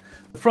kitchen.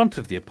 The front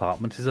of the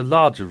apartment is a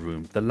larger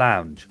room, the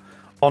lounge.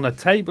 On a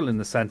table in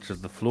the centre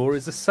of the floor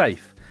is a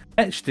safe.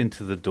 Etched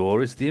into the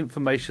door is the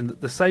information that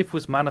the safe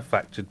was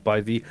manufactured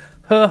by the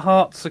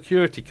Herhart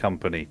Security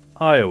Company,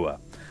 Iowa.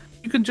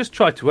 You can just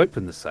try to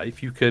open the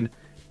safe. You can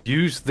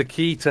use the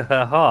key to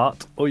her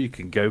heart, or you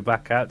can go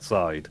back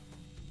outside.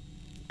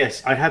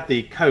 Yes, I had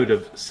the code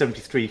of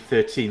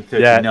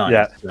 731339.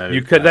 Yeah. So,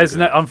 You could. There's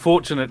no.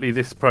 Unfortunately,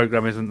 this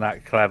program isn't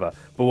that clever.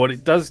 But what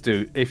it does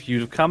do, if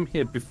you've come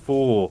here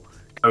before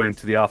going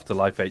to the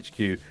Afterlife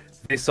HQ,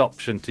 this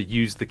option to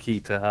use the key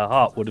to her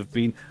heart would have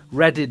been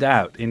redded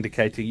out,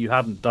 indicating you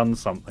hadn't done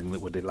something that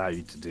would allow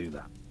you to do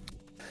that.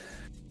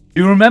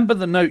 You remember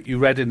the note you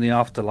read in the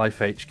Afterlife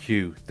HQ,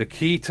 the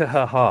key to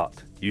her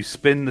heart. You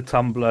spin the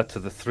tumbler to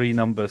the 3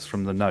 numbers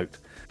from the note.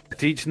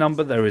 At each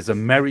number there is a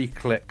merry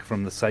click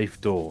from the safe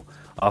door.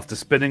 After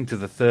spinning to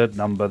the 3rd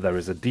number there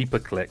is a deeper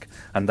click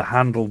and the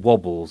handle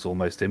wobbles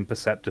almost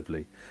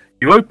imperceptibly.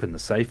 You open the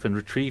safe and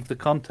retrieve the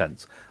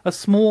contents, a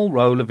small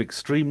roll of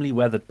extremely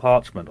weathered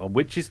parchment on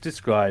which is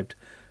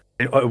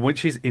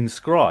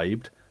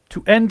inscribed,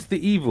 "To end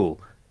the evil,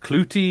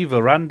 Cluti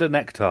Veranda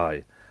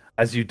Necktie."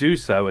 As you do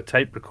so, a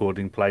tape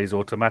recording plays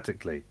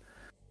automatically.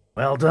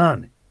 "Well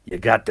done. You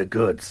got the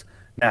goods.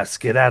 Now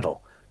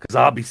skedaddle, because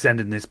I'll be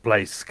sending this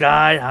place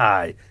sky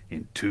high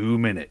in 2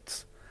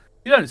 minutes."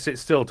 You don't sit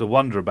still to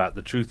wonder about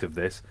the truth of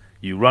this.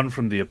 You run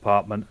from the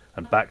apartment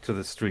and back to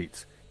the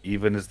streets,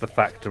 even as the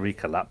factory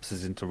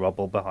collapses into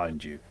rubble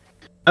behind you.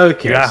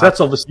 Okay, so that's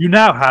obviously... You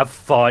now have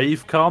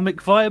 5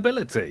 karmic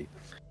viability.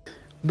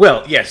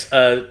 Well, yes,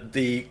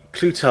 the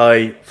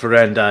Cluti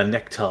Veranda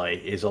Necktie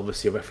is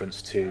obviously a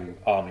reference to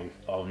Army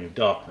of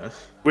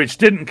Darkness. Which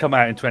didn't come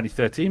out in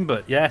 2013,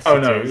 but yes. Oh,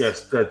 it no, is.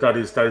 yes, that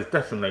is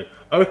definitely.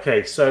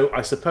 Okay, so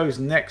I suppose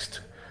next...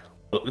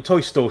 Look, the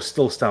toy store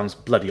still sounds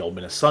bloody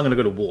ominous, so I'm going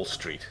to go to Wall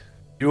Street.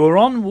 You are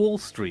on Wall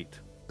Street.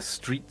 The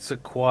streets are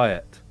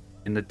quiet.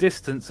 In the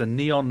distance, a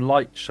neon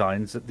light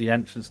shines at the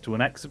entrance to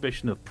an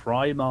exhibition of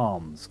prime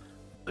arms,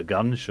 the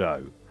gun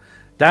show.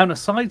 Down a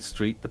side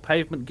street, the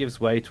pavement gives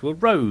way to a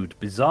road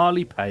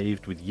bizarrely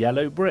paved with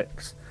yellow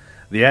bricks.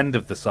 The end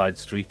of the side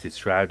street is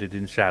shrouded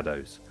in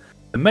shadows.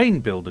 The main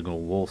building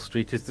on Wall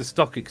Street is the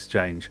stock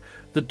exchange.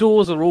 The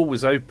doors are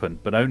always open,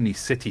 but only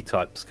city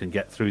types can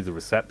get through the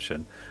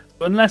reception.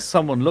 So unless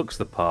someone looks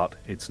the part,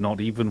 it's not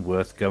even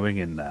worth going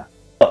in there.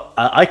 Well,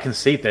 I can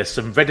see there's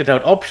some redded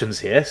out options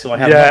here, so I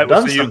have not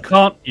done so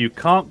something. you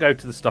can't go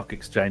to the stock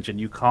exchange and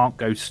you can't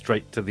go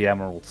straight to the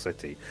Emerald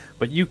City,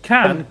 but you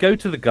can go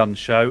to the gun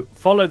show,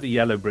 follow the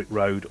yellow brick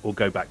road, or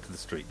go back to the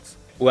streets.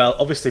 Well,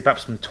 obviously,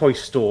 perhaps some toy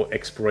store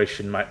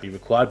exploration might be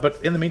required,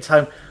 but in the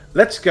meantime,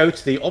 let's go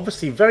to the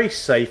obviously very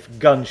safe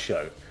gun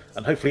show,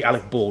 and hopefully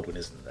Alec Baldwin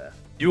isn't there.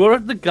 You are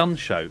at the gun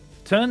show.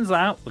 Turns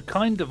out the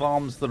kind of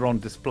arms that are on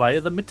display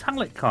are the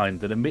metallic kind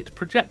that emit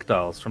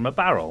projectiles from a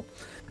barrel.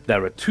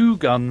 There are 2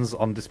 guns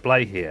on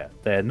display here.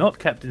 They are not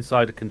kept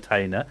inside a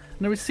container, and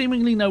there is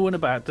seemingly no one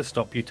about to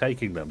stop you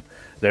taking them.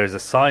 There is a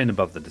sign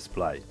above the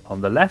display.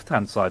 On the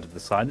left-hand side of the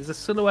sign is a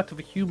silhouette of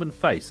a human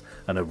face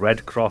and a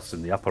red cross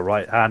in the upper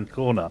right-hand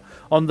corner.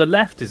 On the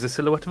left is a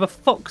silhouette of a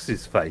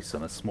fox's face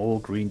and a small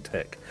green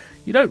tick.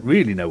 You don't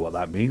really know what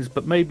that means,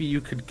 but maybe you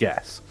could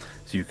guess.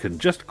 So you can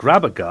just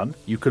grab a gun,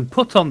 you can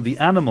put on the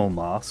animal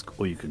mask,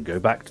 or you can go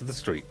back to the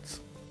streets.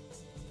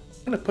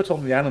 I'm going to put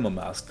on the animal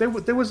mask. There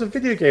was a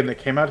video game that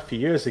came out a few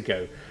years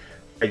ago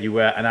where you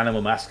wear an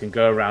animal mask and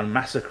go around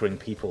massacring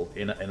people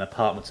in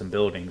apartments and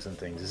buildings and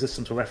things. Is this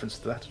some sort of reference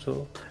to that at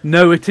all?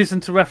 No, it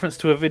isn't a reference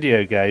to a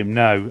video game,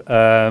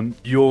 no.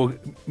 You're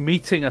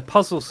meeting a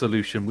puzzle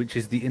solution, which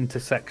is the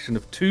intersection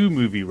of 2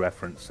 movie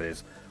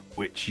references,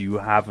 which you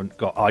haven't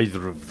got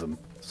either of them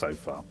so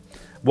far.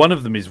 One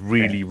of them is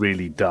really,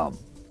 really dumb.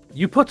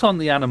 You put on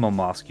the animal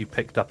mask you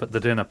picked up at the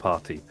dinner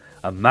party.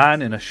 A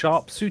man in a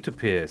sharp suit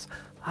appears.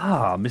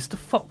 Ah, Mr.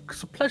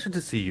 Fox, a pleasure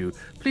to see you.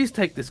 Please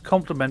take this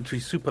complimentary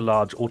super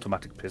large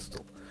automatic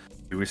pistol.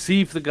 You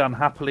receive the gun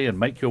happily and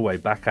make your way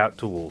back out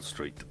to Wall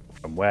Street.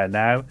 From where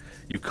now?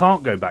 You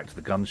can't go back to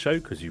the gun show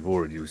because you've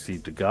already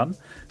received a gun,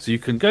 so you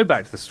can go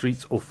back to the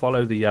streets or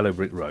follow the yellow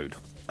brick road.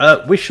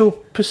 We shall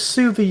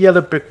pursue the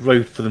yellow brick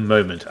road for the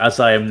moment, as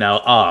I am now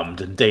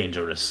armed and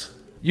dangerous.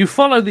 You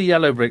follow the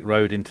yellow brick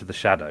road into the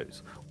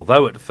shadows.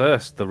 Although at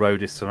first the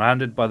road is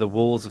surrounded by the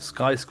walls of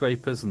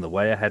skyscrapers and the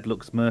way ahead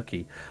looks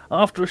murky,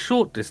 after a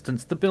short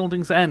distance the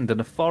buildings end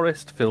and a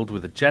forest filled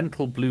with a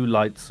gentle blue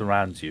light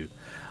surrounds you.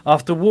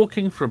 After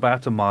walking for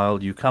about a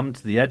mile, you come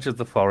to the edge of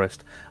the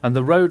forest, and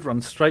the road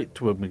runs straight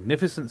to a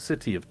magnificent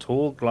city of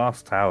tall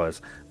glass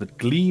towers that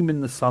gleam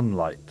in the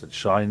sunlight that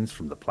shines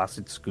from the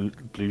placid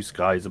blue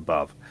skies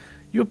above.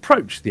 You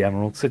approach the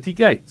Emerald City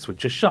gates,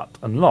 which are shut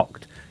and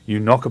locked. You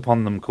knock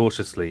upon them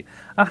cautiously.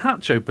 A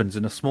hatch opens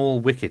in a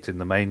small wicket in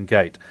the main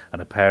gate,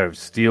 and a pair of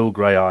steel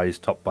grey eyes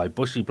topped by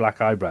bushy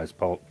black eyebrows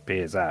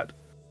peers out.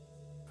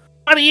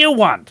 "What do you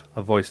want?"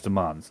 a voice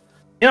demands.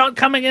 "You're not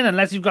coming in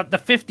unless you've got the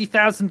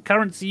 50,000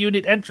 currency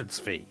unit entrance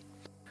fee."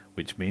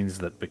 Which means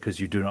that because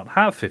you do not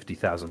have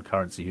 50,000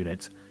 currency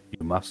units,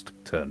 you must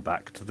turn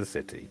back to the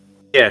city.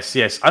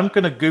 Yes. I'm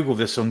going to Google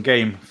this on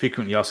Game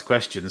Frequently Asked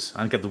Questions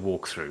and get the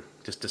walkthrough.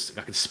 Just so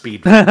I can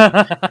speed.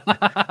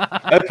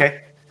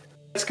 Okay,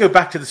 let's go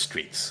back to the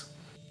streets.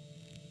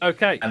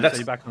 Okay, and let's so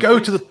you're back on go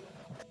the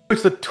to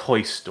the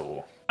toy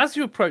store. As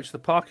you approach the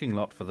parking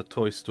lot for the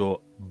toy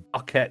store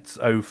Buckets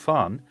O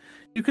Fun,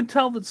 you can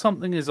tell that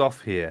something is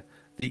off here.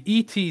 The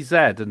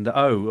ETZ and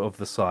O of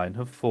the sign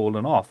have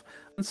fallen off,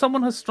 and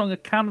someone has strung a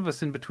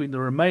canvas in between the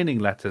remaining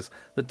letters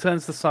that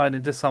turns the sign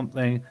into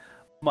something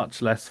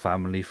much less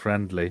family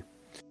friendly.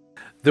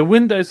 The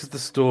windows of the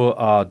store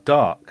are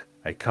dark.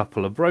 A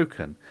couple are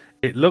broken.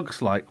 It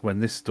looks like when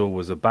this store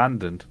was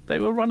abandoned, they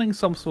were running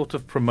some sort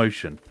of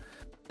promotion.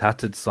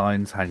 Tattered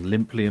signs hang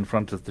limply in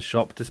front of the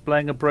shop,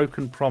 displaying a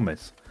broken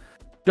promise.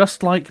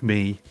 Just like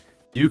me,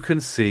 you can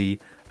see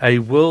a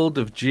World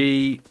of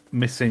G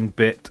missing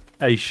bit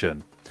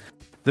Asian.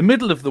 The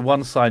middle of the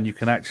one sign you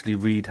can actually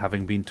read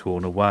having been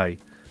torn away.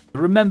 The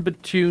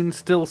remembered tune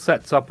still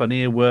sets up an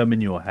earworm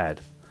in your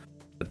head.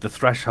 At the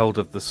threshold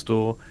of the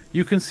store,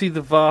 you can see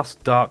the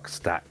vast dark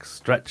stacks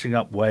stretching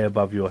up way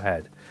above your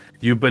head.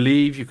 You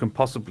believe you can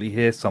possibly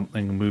hear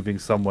something moving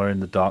somewhere in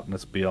the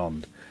darkness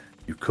beyond.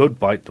 You could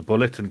bite the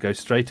bullet and go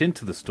straight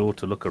into the store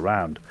to look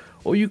around,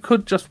 or you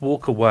could just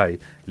walk away,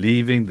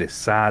 leaving this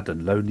sad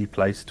and lonely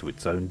place to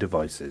its own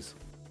devices.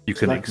 You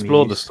can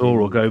explore the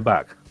store or go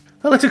back.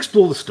 Well, let's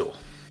explore the store.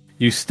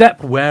 You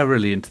step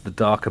warily into the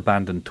dark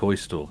abandoned toy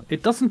store.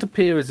 It doesn't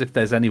appear as if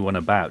there's anyone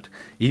about,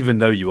 even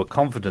though you were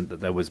confident that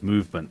there was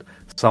movement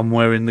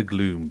somewhere in the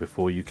gloom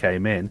before you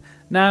came in.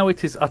 Now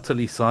it is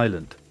utterly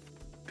silent.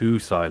 Too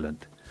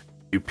silent.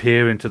 You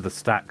peer into the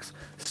stacks,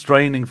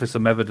 straining for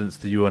some evidence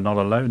that you are not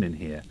alone in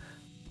here.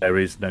 There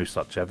is no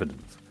such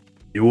evidence.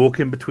 You walk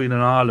in between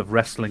an aisle of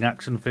wrestling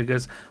action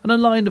figures and a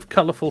line of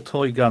colourful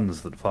toy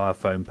guns that fire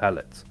foam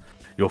pellets.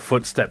 Your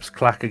footsteps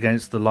clack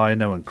against the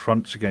lino and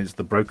crunch against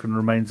the broken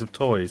remains of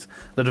toys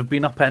that have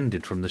been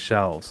upended from the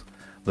shelves.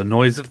 The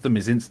noise of them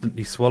is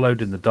instantly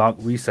swallowed in the dark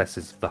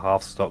recesses of the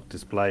half-stock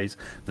displays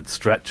that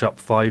stretch up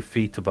 5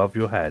 feet above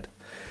your head.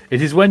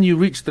 It is when you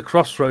reach the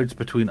crossroads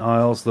between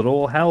aisles that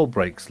all hell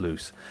breaks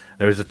loose.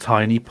 There is a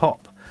tiny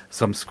pop,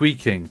 some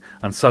squeaking,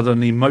 and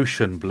suddenly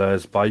motion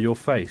blurs by your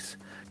face.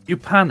 You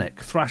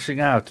panic,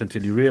 thrashing out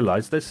until you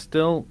realise there's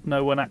still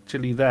no one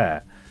actually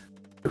there.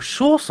 You're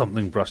sure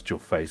something brushed your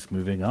face,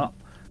 moving up,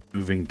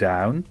 moving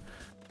down.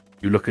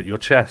 You look at your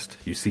chest.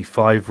 You see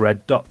 5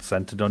 red dots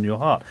centered on your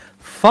heart.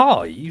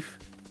 5?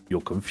 You're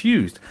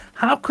confused.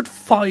 How could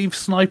 5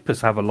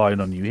 snipers have a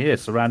line on you here,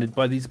 surrounded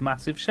by these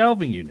massive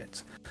shelving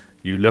units?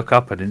 You look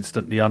up and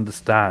instantly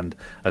understand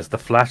as the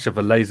flash of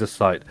a laser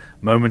sight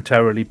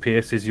momentarily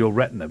pierces your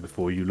retina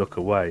before you look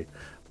away.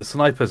 The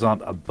snipers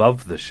aren't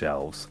above the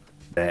shelves.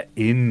 They're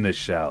in the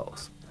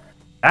shelves.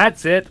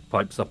 "That's it,"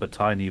 pipes up a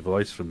tiny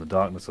voice from the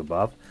darkness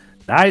above.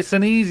 "Nice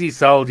and easy,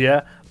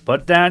 soldier.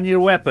 Put down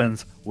your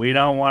weapons. We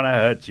don't want to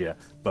hurt you,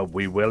 but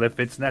we will if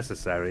it's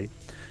necessary."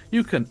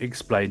 You can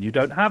explain you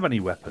don't have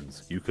any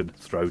weapons. You can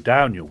throw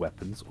down your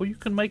weapons, or you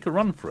can make a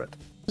run for it.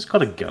 I've just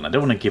got a gun. I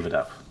don't want to give it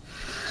up.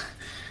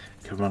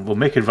 Well,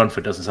 making a run for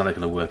it doesn't sound like it's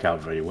going to work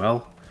out very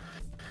well.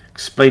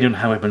 Explaining you don't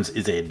have weapons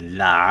is a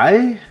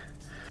lie.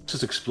 Let's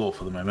just explore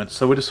for the moment.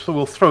 So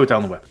we'll throw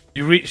down the weapon.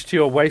 You reach to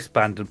your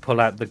waistband and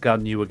pull out the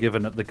gun you were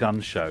given at the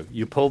gun show.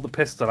 You pull the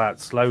pistol out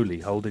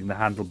slowly, holding the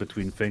handle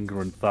between finger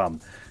and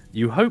thumb.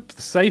 You hope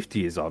the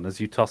safety is on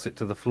as you toss it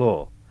to the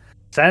floor.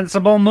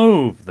 "Sensible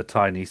move," the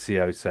tiny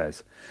CO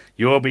says.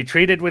 "You will be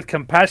treated with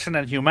compassion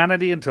and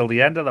humanity until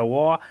the end of the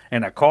war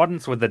in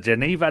accordance with the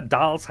Geneva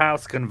Dolls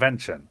House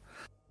Convention."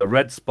 The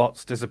red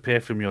spots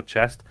disappear from your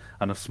chest,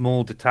 and a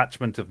small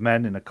detachment of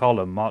men in a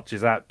column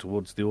marches out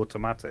towards the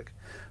automatic.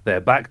 They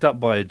are backed up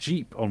by a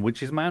jeep on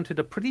which is mounted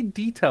a pretty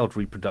detailed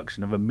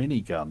reproduction of a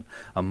minigun,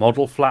 a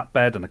model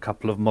flatbed, and a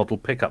couple of model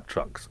pickup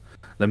trucks.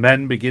 The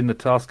men begin the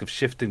task of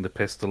shifting the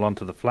pistol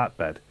onto the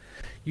flatbed.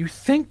 You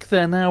think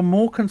they're now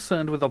more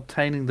concerned with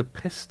obtaining the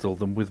pistol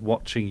than with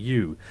watching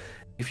you.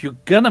 If you're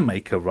gonna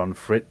make a run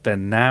for it,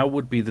 then now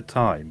would be the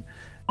time.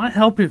 It might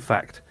help, in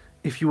fact,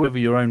 if you were over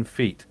your own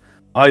feet.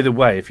 Either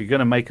way, if you're going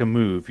to make a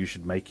move, you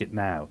should make it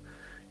now.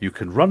 You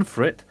can run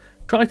for it,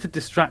 try to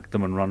distract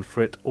them and run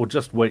for it, or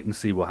just wait and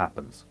see what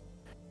happens.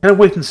 Can I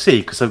wait and see?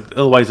 Because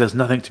otherwise there's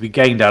nothing to be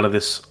gained out of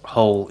this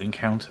whole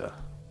encounter.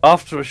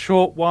 After a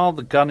short while,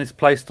 the gun is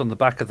placed on the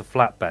back of the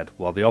flatbed.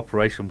 While the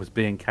operation was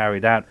being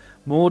carried out,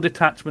 more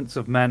detachments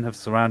of men have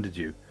surrounded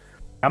you.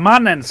 Come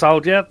on then,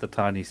 soldier, the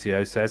tiny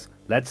CO says.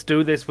 Let's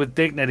do this with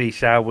dignity,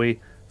 shall we?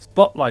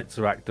 Spotlights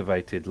are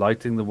activated,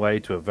 lighting the way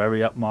to a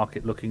very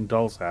upmarket-looking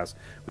doll's house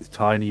with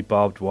tiny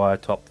barbed wire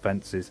top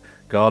fences,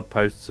 guard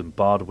posts and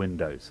barred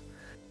windows.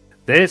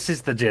 This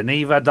is the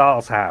Geneva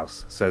Doll's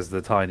House, says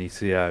the tiny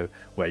CO,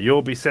 where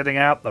you'll be sitting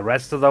out the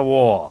rest of the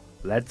war.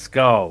 Let's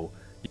go.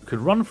 You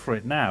could run for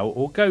it now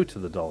or go to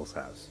the doll's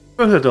house.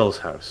 Go to the doll's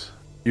house.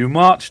 You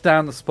march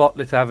down the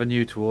spotlit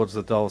avenue towards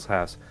the doll's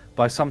house.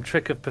 By some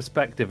trick of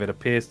perspective, it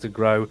appears to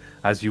grow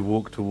as you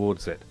walk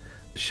towards it.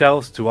 The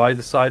shelves to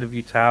either side of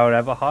you tower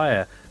ever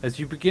higher as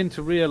you begin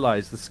to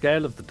realise the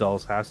scale of the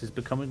doll's house is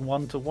becoming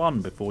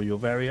one-to-one before your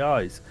very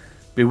eyes.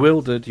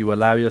 Bewildered, you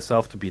allow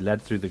yourself to be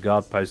led through the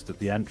guard post at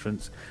the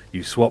entrance.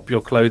 You swap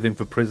your clothing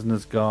for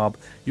prisoner's garb.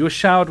 You are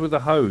showered with a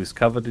hose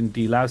covered in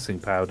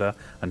delousing powder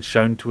and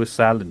shown to a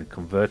cell in a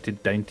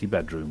converted dainty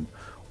bedroom.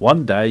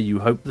 One day you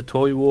hope the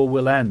toy war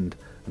will end.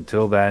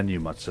 Until then you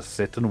must just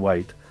sit and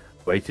wait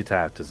it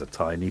out as a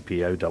tiny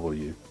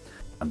POW.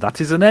 And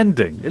that is an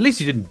ending. At least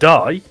you didn't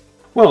die.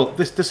 Well,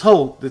 this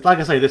whole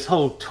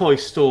toy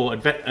store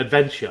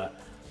adventure,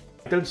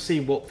 I don't see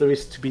what there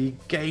is to be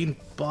gained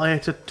by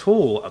it at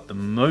all at the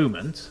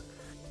moment.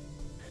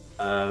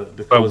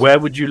 But where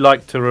would you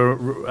like to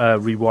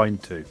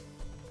rewind to?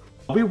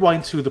 I'll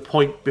rewind to the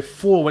point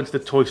before I went to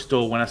the toy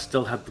store when I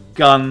still had the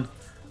gun.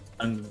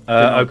 And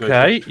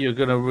okay, you're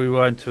going to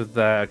rewind to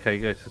there. Okay,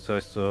 go to the toy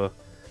store.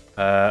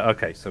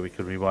 Okay, so we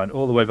can rewind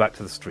all the way back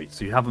to the street.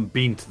 So you haven't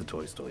been to the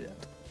toy store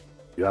yet.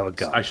 You have a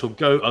gun. I should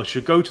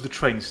go to the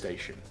train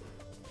station.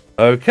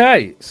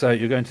 Okay, so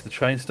you're going to the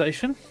train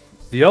station.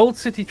 The Old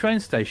City train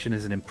station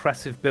is an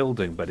impressive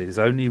building, but it is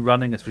only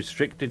running as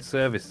restricted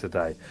service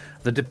today.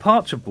 The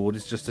departure board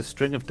is just a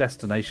string of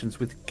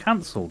destinations with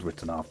cancelled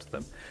written after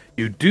them.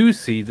 You do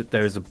see that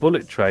there is a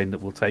bullet train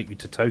that will take you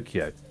to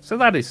Tokyo, so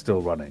that is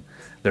still running.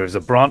 There is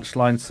a branch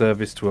line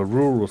service to a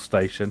rural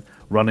station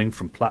running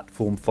from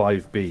platform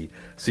 5B,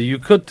 so you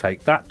could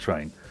take that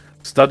train.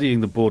 Studying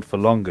the board for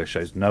longer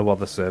shows no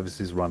other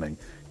services running.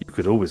 You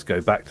could always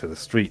go back to the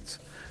streets.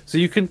 So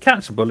you can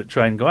catch a bullet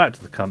train, go out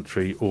to the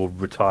country, or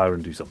retire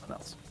and do something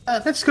else.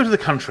 Let's go to the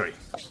country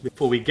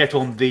before we get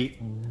on the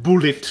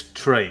bullet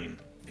train.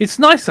 It's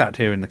nice out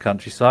here in the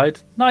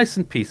countryside. Nice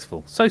and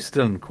peaceful. So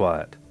still and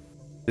quiet.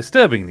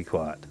 Disturbingly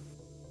quiet.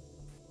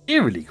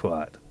 Eerily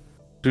quiet.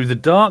 Through the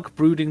dark,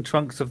 brooding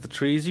trunks of the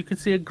trees, you can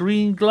see a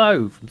green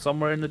glow from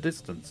somewhere in the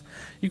distance.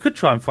 You could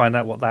try and find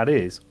out what that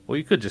is, or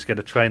you could just get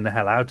a train the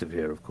hell out of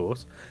here, of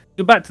course.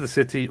 Go back to the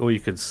city, or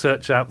you can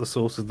search out the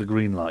source of the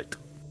green light.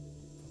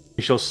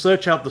 We shall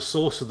search out the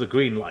source of the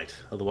green light.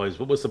 Otherwise,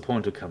 what was the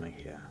point of coming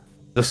here?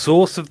 The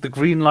source of the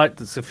green light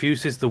that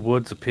suffuses the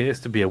woods appears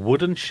to be a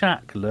wooden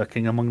shack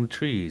lurking among the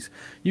trees.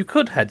 You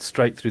could head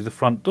straight through the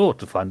front door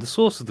to find the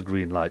source of the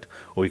green light,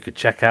 or you could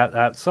check out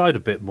outside a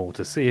bit more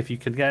to see if you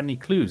can get any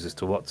clues as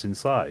to what's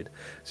inside.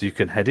 So you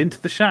can head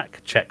into the shack,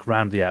 check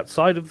round the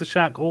outside of the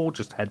shack, or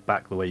just head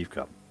back the way you've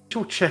come.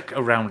 We'll check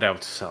around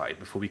outside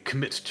before we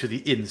commit to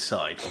the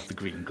inside of the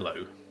green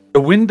glow. The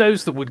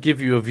windows that would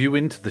give you a view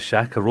into the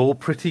shack are all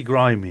pretty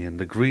grimy, and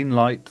the green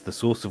light, the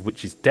source of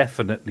which is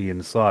definitely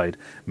inside,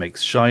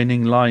 makes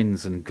shining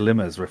lines and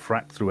glimmers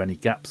refract through any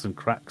gaps and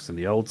cracks in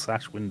the old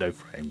sash window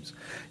frames.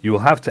 You will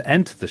have to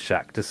enter the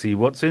shack to see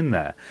what's in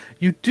there.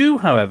 You do,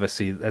 however,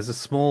 see that there's a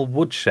small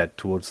woodshed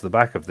towards the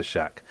back of the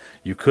shack.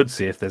 You could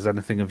see if there's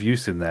anything of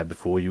use in there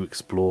before you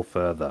explore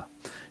further.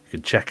 You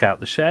can check out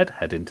the shed,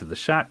 head into the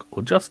shack,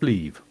 or just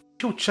leave.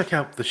 We'll check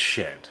out the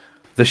shed.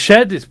 The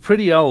shed is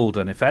pretty old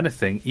and, if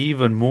anything,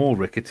 even more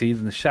rickety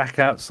than the shack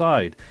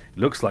outside. It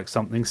looks like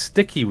something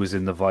sticky was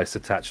in the vise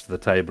attached to the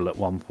table at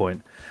one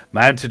point.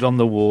 Mounted on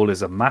the wall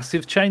is a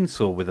massive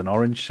chainsaw with an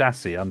orange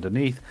chassis.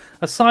 Underneath,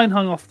 a sign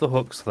hung off the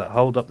hooks that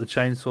hold up the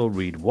chainsaw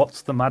read,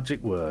 "What's the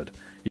magic word?"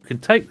 You can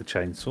take the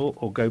chainsaw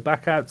or go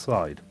back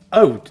outside.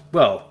 Oh,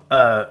 well,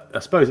 I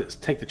suppose it's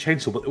take the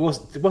chainsaw, but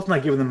wasn't I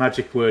given the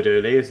magic word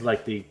earlier? It's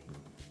like the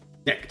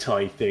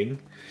necktie thing.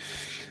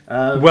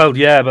 Well,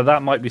 yeah, but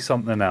that might be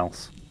something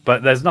else.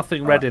 But there's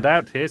nothing redded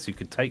out here, so you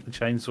can take the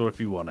chainsaw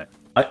if you want it.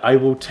 I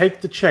will take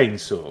the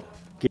chainsaw.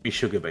 Give me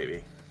sugar,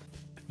 baby.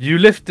 You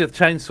lift the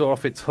chainsaw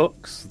off its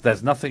hooks.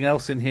 There's nothing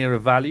else in here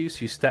of value, so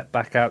you step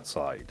back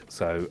outside.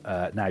 So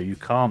now you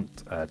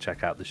can't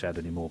check out the shed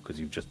anymore because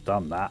you've just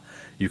done that.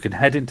 You can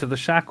head into the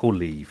shack or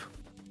leave.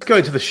 Let's go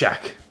into the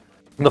shack.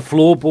 The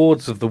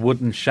floorboards of the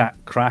wooden shack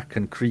crack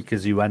and creak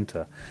as you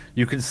enter.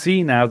 You can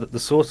see now that the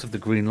source of the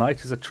green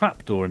light is a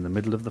trapdoor in the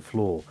middle of the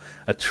floor.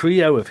 A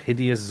trio of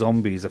hideous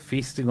zombies are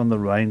feasting on the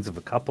remains of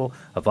a couple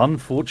of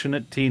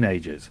unfortunate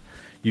teenagers.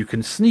 You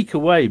can sneak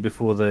away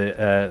before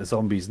the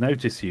zombies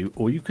notice you,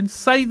 or you can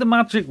say the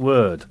magic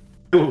word.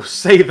 Oh,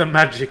 say the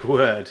magic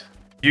word.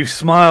 You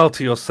smile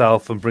to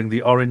yourself and bring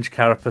the orange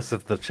carapace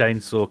of the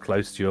chainsaw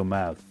close to your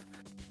mouth.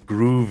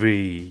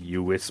 Groovy,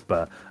 you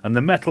whisper, and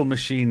the metal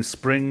machine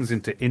springs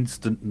into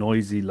instant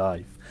noisy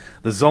life.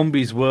 The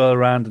zombies whirl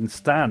around and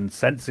stand,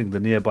 sensing the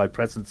nearby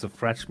presence of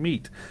fresh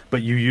meat,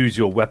 but you use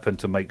your weapon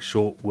to make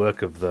short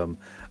work of them.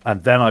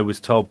 And then I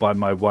was told by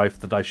my wife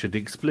that I should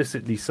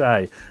explicitly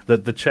say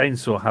that the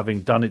chainsaw,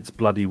 having done its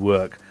bloody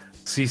work,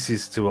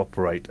 ceases to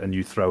operate and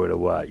you throw it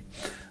away.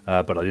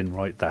 But I didn't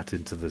write that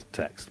into the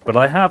text. But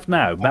I have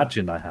now.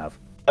 Imagine I have.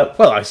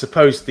 Well, I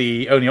suppose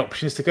the only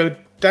option is to go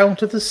down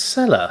to the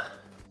cellar.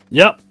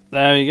 Yep,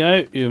 there you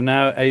go. You're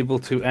now able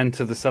to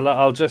enter the cellar.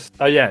 I'll just...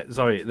 Oh, yeah,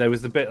 sorry. There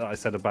was the bit that I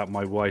said about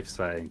my wife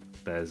saying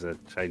there's a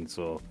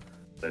chainsaw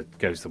that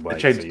goes away.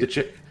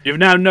 You've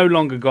now no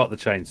longer got the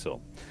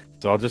chainsaw.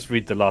 So I'll just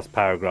read the last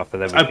paragraph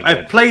and then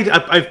I've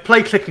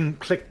played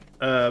click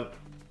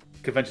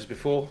conventions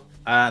before,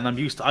 and I'm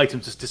used to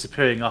items just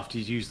disappearing after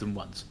you use them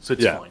once, so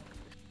it's fine.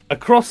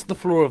 Across the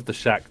floor of the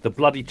shack, the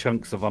bloody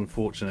chunks of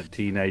unfortunate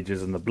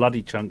teenagers and the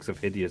bloody chunks of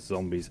hideous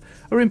zombies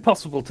are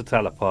impossible to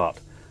tell apart.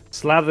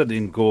 Slathered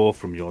in gore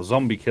from your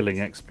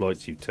zombie-killing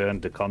exploits, you turn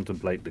to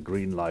contemplate the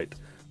green light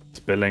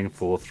spilling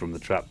forth from the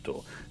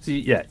trapdoor. So,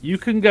 yeah, you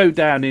can go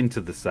down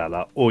into the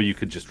cellar, or you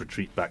could just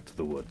retreat back to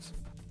the woods.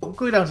 We'll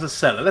go down to the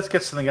cellar. Let's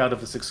get something out of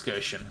this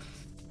excursion.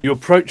 You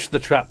approach the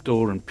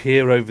trapdoor and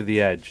peer over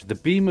the edge. The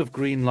beam of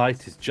green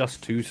light is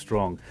just too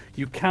strong.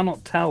 You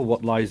cannot tell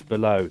what lies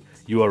below.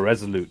 You are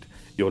resolute.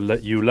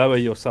 You lower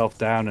yourself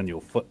down and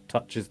your foot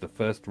touches the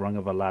first rung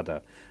of a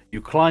ladder. You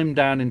climb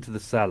down into the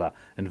cellar,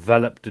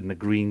 enveloped in the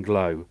green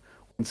glow.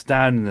 Once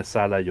down in the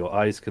cellar, your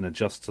eyes can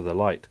adjust to the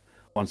light.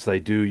 Once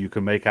they do, you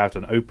can make out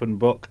an open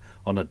book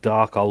on a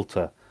dark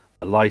altar.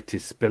 The light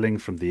is spilling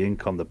from the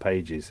ink on the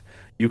pages.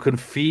 You can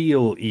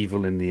feel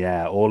evil in the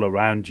air all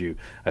around you,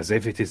 as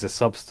if it is a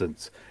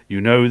substance.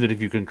 You know that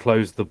if you can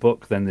close the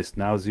book, then this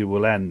nausea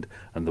will end,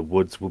 and the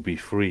woods will be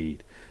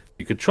freed.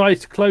 You could try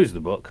to close the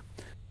book.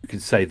 You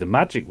could say the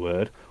magic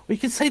word, or you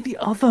could say the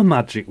other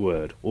magic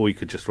word, or you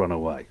could just run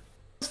away.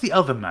 What's the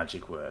other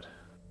magic word?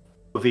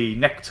 The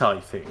necktie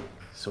thing.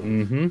 Sort of.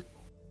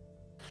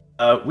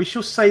 Mm-hmm. We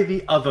shall say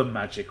the other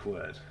magic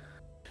word.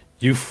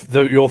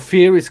 Your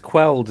fear is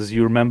quelled as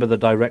you remember the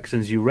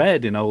directions you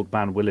read in Old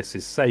Man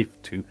Willis's safe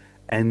to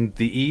end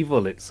the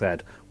evil, it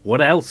said.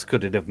 What else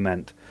could it have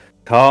meant?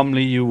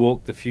 Calmly you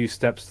walk the few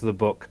steps to the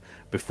book.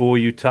 Before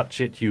you touch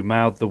it, you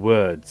mouth the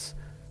words.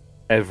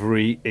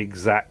 Every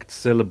exact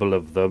syllable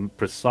of them,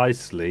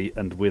 precisely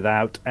and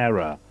without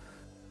error.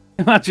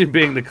 Imagine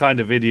being the kind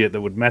of idiot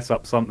that would mess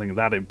up something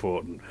that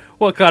important.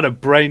 What kind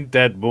of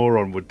brain-dead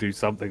moron would do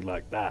something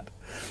like that?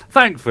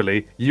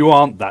 Thankfully, you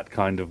aren't that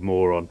kind of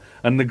moron,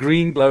 and the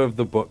green glow of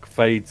the book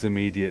fades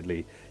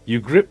immediately. You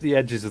grip the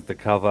edges of the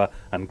cover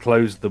and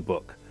close the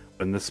book.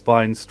 When the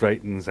spine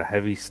straightens a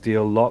heavy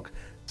steel lock,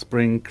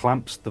 spring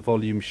clamps the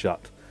volume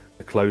shut.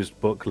 The closed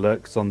book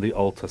lurks on the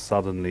altar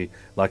suddenly,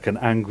 like an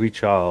angry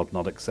child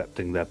not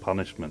accepting their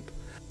punishment.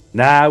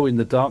 Now, in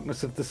the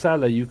darkness of the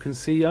cellar, you can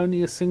see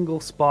only a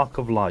single spark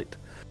of light,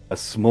 a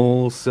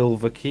small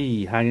silver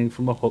key hanging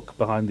from a hook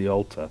behind the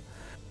altar.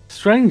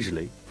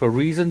 Strangely, for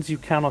reasons you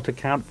cannot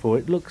account for,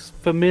 it looks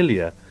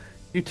familiar.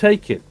 You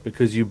take it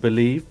because you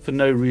believe, for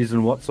no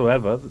reason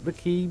whatsoever, that the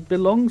key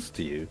belongs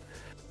to you.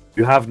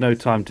 You have no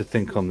time to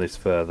think on this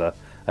further.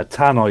 A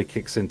tannoy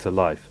kicks into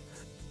life.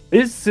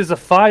 This is a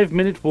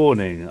 5-minute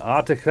warning.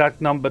 Artifact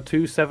number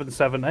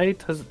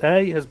 2778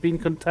 has been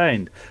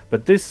contained,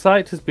 but this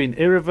site has been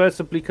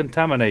irreversibly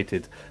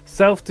contaminated.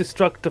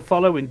 Self-destruct to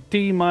follow in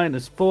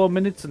T-minus 4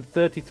 minutes and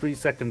 33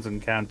 seconds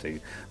and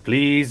counting.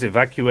 Please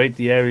evacuate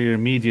the area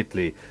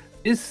immediately.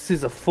 This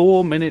is a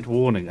 4-minute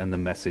warning, and the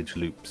message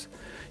loops.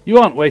 You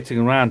aren't waiting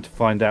around to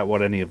find out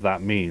what any of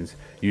that means.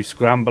 You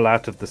scramble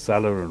out of the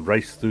cellar and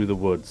race through the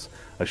woods.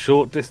 A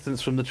short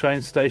distance from the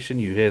train station,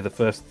 you hear the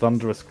first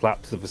thunderous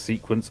claps of a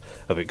sequence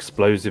of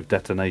explosive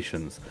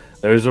detonations.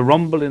 There is a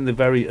rumble in the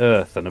very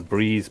earth, and a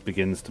breeze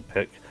begins to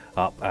pick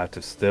up out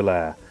of still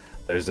air.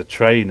 There is a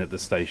train at the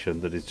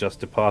station that is just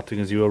departing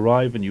as you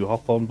arrive, and you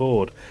hop on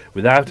board,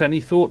 without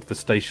any thought for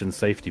station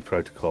safety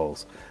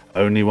protocols.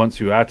 Only once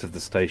you're out of the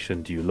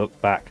station do you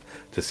look back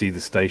to see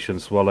the station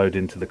swallowed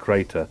into the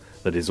crater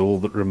that is all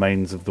that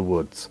remains of the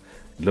woods.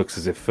 It looks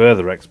as if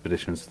further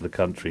expeditions to the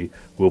country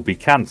will be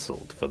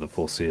cancelled for the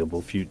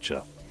foreseeable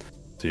future.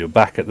 So you're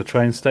back at the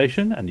train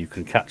station, and you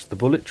can catch the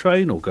bullet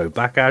train or go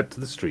back out to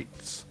the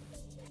streets.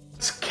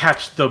 Let's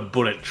catch the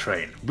bullet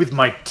train with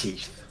my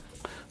teeth.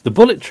 The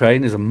bullet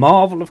train is a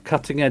marvel of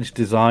cutting-edge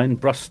design,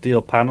 brushed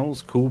steel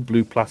panels, cool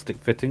blue plastic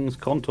fittings,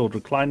 contoured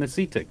recliner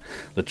seating.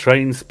 The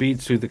train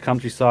speeds through the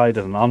countryside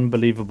at an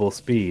unbelievable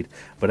speed,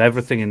 but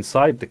everything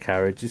inside the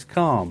carriage is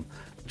calm.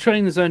 The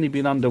train has only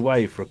been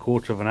underway for a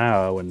quarter of an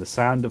hour when the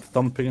sound of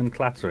thumping and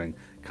clattering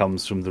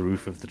comes from the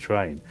roof of the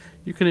train.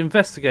 You can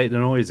investigate the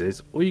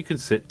noises, or you can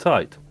sit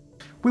tight.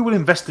 We will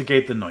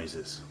investigate the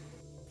noises.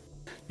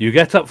 You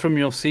get up from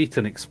your seat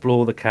and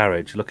explore the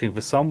carriage, looking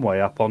for some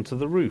way up onto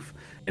the roof.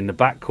 In the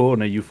back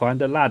corner you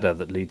find a ladder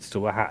that leads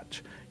to a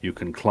hatch. You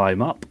can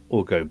climb up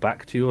or go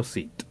back to your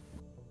seat.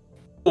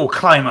 Or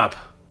climb up.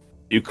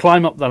 You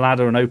climb up the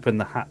ladder and open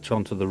the hatch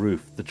onto the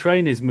roof. The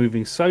train is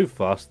moving so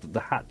fast that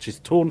the hatch is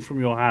torn from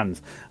your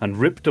hands and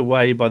ripped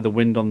away by the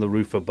wind on the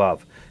roof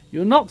above.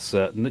 You're not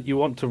certain that you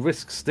want to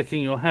risk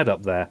sticking your head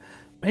up there.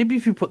 Maybe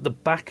if you put the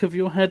back of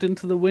your head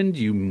into the wind,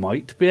 you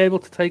might be able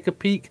to take a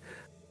peek.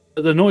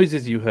 But the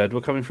noises you heard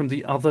were coming from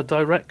the other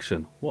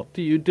direction. What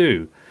do?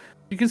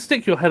 You can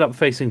stick your head up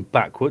facing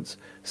backwards,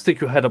 stick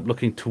your head up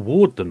looking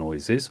toward the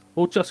noises,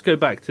 or just go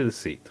back to the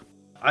seat.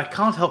 I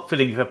can't help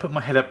feeling if I put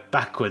my head up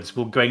backwards,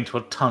 we'll go into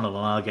a tunnel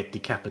and I'll get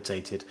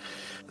decapitated.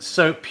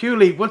 So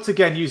purely, once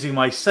again, using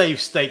my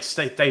save state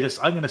status,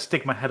 I'm going to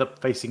stick my head up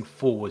facing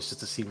forwards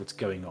just to see what's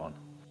going on.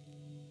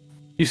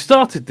 You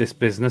started this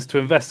business to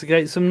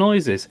investigate some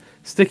noises.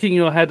 Sticking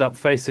your head up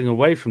facing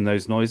away from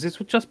those noises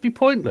would just be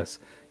pointless.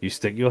 You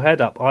stick your head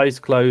up, eyes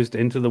closed,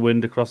 into the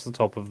wind across the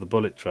top of the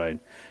bullet train.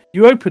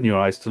 You open your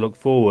eyes to look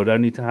forward,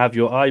 only to have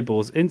your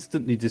eyeballs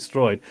instantly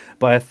destroyed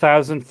by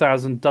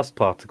 1,000 dust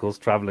particles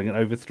travelling at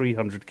over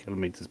 300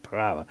 kilometres per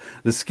hour.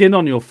 The skin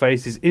on your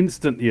face is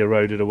instantly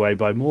eroded away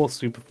by more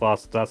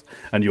superfast dust,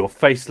 and your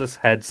faceless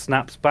head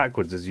snaps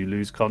backwards as you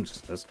lose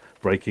consciousness,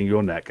 breaking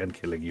your neck and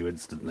killing you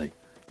instantly.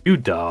 You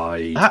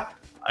die.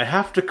 I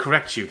have to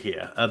correct you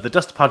here. The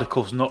dust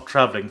particles are not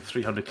travelling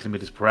 300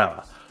 kilometres per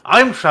hour.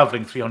 I'm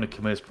travelling 300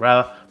 kilometres per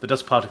hour. The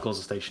dust particles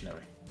are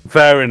stationary.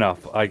 Fair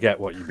enough. I get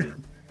what you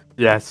mean.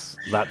 Yes,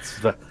 that's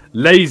the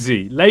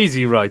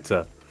lazy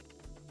writer.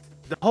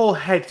 The whole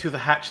head through the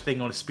hatch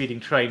thing on a speeding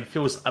train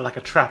feels like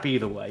a trap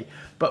either way.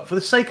 But for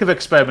the sake of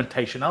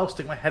experimentation, I'll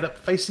stick my head up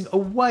facing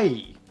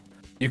away.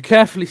 You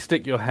carefully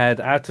stick your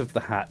head out of the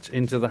hatch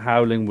into the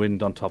howling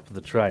wind on top of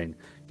the train.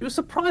 You are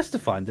surprised to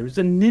find there is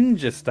a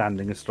ninja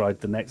standing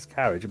astride the next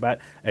carriage about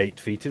 8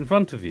 feet in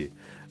front of you.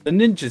 The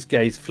ninja's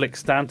gaze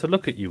flicks down to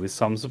look at you with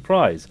some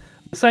surprise.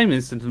 At the same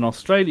instant, an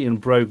Australian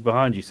brogue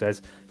behind you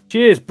says,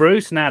 "Cheers,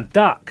 Bruce, now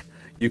duck."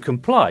 You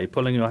comply,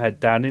 pulling your head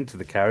down into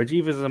the carriage,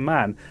 even as a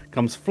man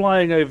comes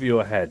flying over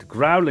your head,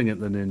 growling at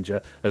the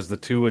ninja as the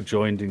two are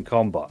joined in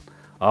combat.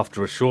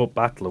 After a short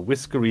battle, a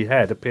whiskery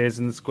head appears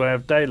in the square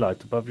of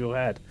daylight above your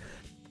head.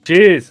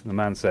 "Cheers," the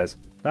man says.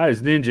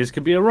 "Those ninjas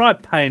can be a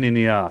right pain in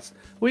the ass.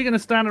 Are we going to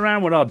stand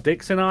around with our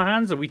dicks in our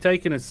hands, or are we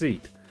taking a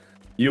seat?"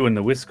 You and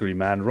the whiskery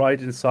man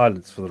ride in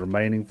silence for the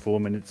remaining 4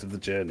 minutes of the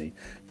journey.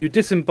 You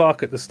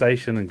disembark at the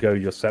station and go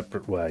your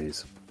separate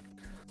ways.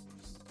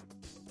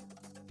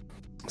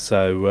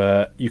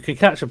 So you can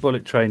catch a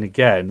bullet train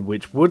again,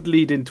 which would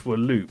lead into a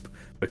loop,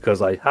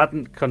 because I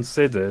hadn't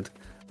considered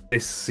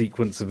this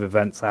sequence of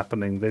events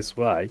happening this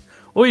way.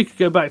 Or you could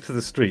go back to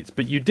the streets,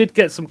 but you did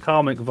get some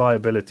karmic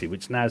viability,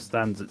 which now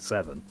stands at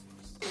 7.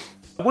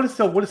 What is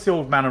the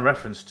old man a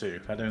reference to?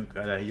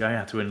 You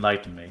have to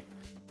enlighten me.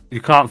 You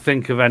can't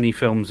think of any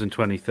films in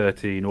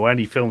 2013, or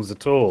any films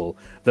at all,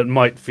 that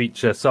might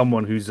feature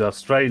someone who's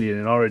Australian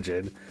in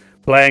origin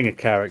playing a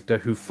character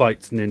who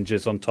fights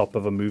ninjas on top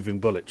of a moving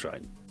bullet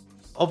train.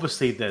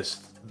 Obviously, there's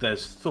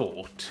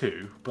Thor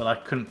too, but I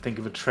couldn't think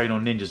of a train or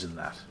ninjas in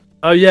that.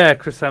 Oh yeah,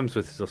 Chris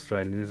Hemsworth is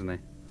Australian, isn't he?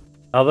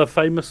 Other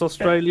famous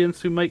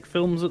Australians who make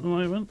films at the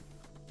moment?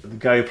 The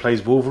guy who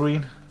plays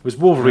Wolverine? Was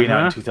Wolverine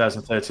out in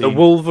 2013? The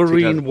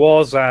Wolverine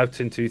was out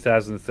in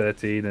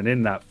 2013, and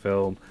in that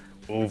film,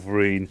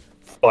 Wolverine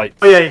fights.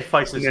 Oh yeah, he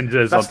fights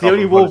ninjas. That's the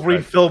only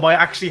Wolverine film I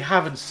actually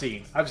haven't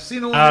seen. I've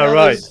seen all the others.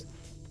 Right.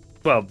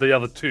 Well, the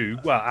other two,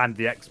 and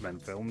the X-Men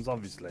films,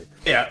 obviously.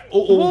 Yeah,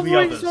 all the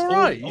others. All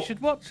right. You should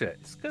watch it.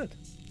 It's good.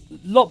 A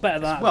lot better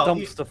than that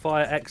dumpster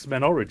fire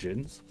X-Men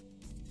Origins.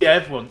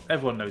 Yeah,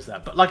 everyone knows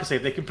that. But like I say,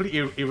 they completely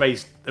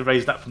erased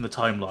that from the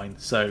timeline,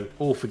 so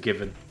all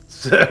forgiven.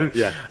 So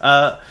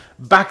yeah,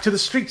 back to the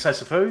streets, I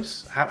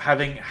suppose.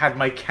 Having had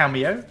my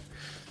cameo.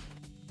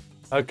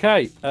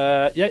 Okay,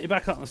 you're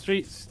back up on the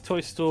streets.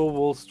 Toy Store,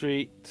 Wall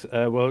Street.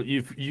 Well,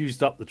 you've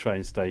used up the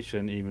train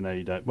station, even though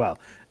you don't. Well,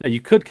 no, you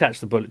could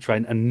catch the bullet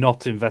train and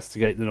not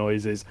investigate the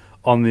noises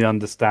on the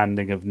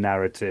understanding of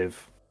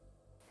narrative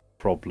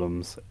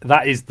problems.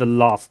 That is the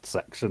last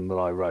section that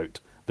I wrote,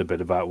 the bit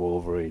about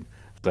Wolverine.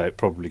 So it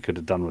probably could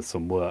have done with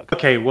some work.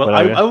 Okay, well,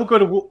 I'll go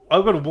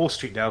to Wall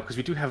Street now because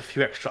we do have a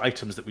few extra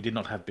items that we did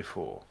not have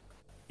before.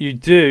 You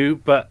do,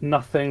 but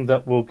nothing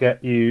that will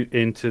get you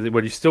into the...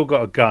 Well, you still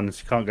got a gun,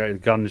 so you can't go to the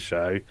gun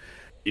show.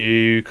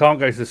 You can't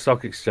go to the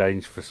stock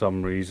exchange for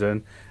some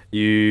reason.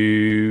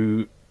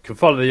 You can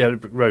follow the Yellow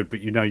Brick Road, but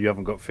you know you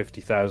haven't got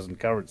 50,000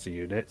 currency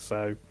units,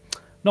 so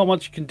not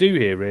much you can do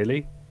here,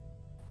 really.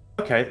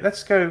 Okay,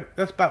 let's go.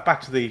 Let's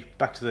back to the.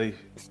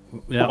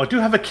 Yeah, Oh, I do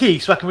have a key,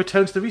 so I can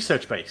return to the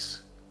research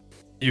base.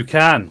 you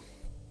can.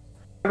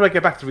 How do I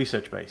get back to the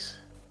research base?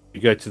 You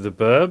go to the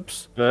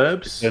Burbs,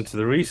 Verbs. go to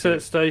the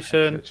research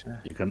station. Research, yeah.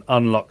 You can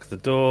unlock the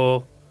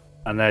door,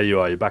 and there you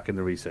are. You're back in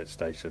the research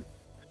station.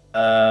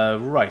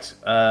 Right.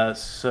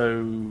 So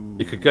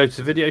You could go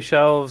to video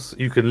shelves.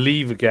 You can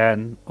leave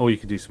again, or you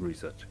can do some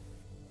research.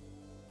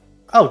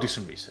 I'll do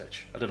some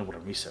research. I don't know what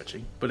I'm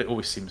researching, but it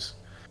always seems.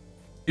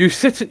 You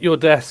sit at your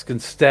desk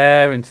and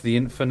stare into the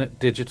infinite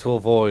digital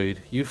void.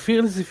 You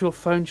feel as if your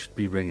phone should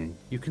be ringing.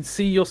 You can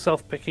see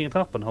yourself picking it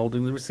up and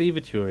holding the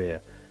receiver to your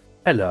ear.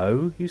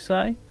 Hello, you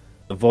say?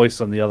 The voice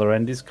on the other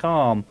end is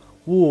calm,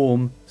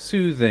 warm,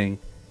 soothing.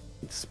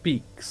 It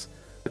speaks.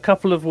 A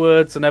couple of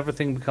words and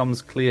everything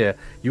becomes clear.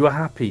 You are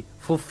happy,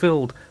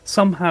 fulfilled.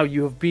 Somehow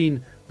you have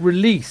been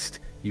released.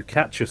 You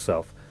catch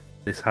yourself.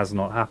 This has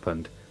not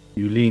happened.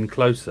 You lean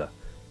closer.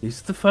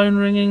 Is the phone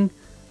ringing?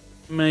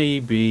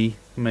 Maybe,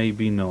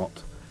 maybe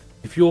not.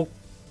 If your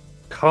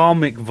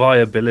karmic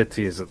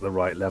viability is at the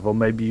right level,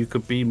 maybe you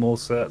could be more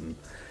certain.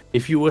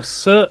 If you were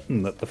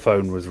certain that the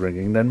phone was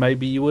ringing, then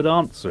maybe you would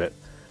answer it.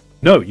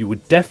 No, you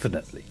would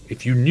definitely.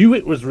 If you knew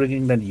it was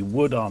ringing, then you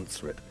would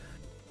answer it.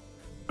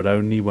 But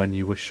only when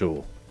you were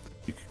sure.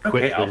 You could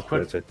quit I'll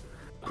research.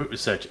 Quick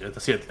research.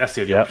 That's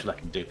the only Yep. option I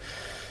can do.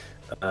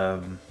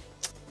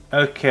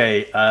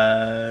 Okay.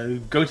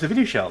 Go to the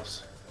video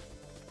shelves.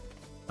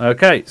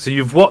 Okay, so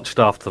you've watched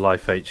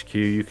Afterlife HQ.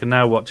 You can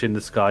now watch In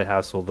the Sky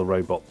House or the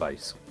Robot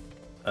Base.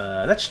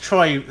 Let's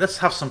try. Let's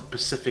have some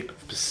Pacific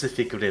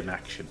Rim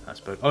action. I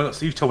suppose. Oh,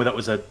 so you told me that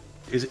was a.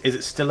 Is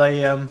it still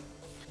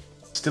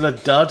a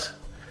dud?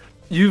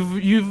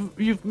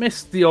 You've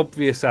missed the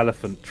obvious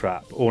elephant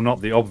trap, or not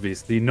the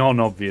obvious, the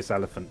non-obvious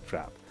elephant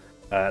trap.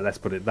 Let's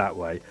put it that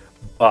way.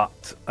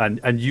 But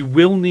and you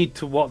will need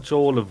to watch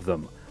all of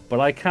them. But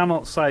I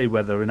cannot say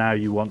whether now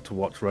you want to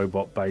watch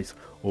Robot Base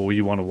or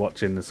you want to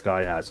watch In the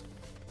Sky House.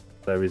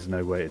 There is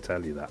no way to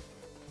tell you that.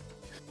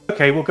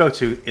 Okay, we'll go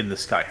to In the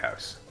Sky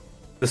House.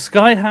 The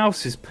Sky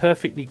House is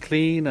perfectly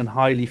clean and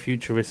highly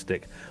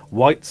futuristic.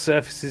 White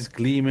surfaces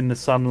gleam in the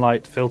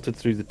sunlight filtered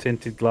through the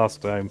tinted glass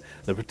dome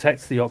that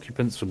protects the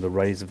occupants from the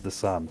rays of the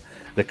sun.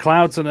 The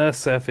clouds on Earth's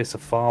surface are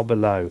far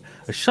below.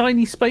 A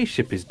shiny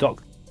spaceship is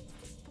docked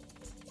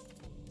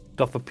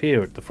off a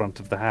pier at the front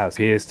of the house.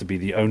 Appears to be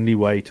the only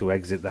way to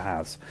exit the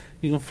house.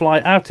 You can fly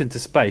out into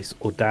space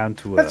or down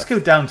to Earth. Let's go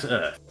down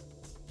to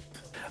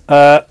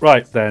Earth.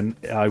 Right then,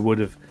 I would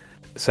have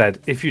said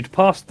if you'd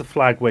passed the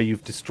flag where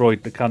you've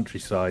destroyed the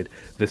countryside,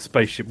 the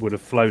spaceship would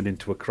have flown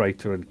into a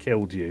crater and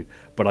killed you,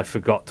 but I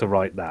forgot to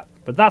write that.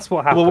 But that's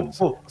what happens.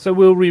 So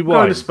we'll Go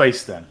rewind. to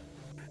space then.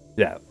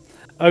 Yeah.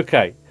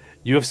 Okay.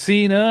 You have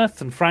seen Earth,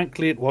 and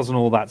frankly, it wasn't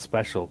all that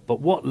special.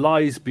 But what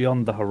lies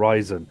beyond the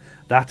horizon?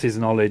 That is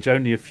knowledge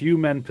only a few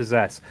men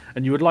possess,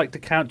 and you would like to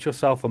count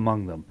yourself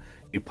among them.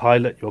 You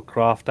pilot your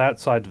craft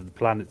outside of the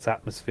planet's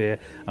atmosphere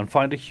and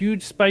find a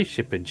huge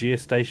spaceship in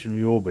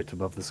geostationary orbit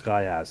above the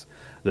Sky House.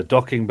 The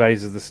docking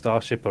bays of the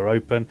starship are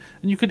open,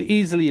 and you could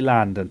easily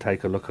land and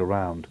take a look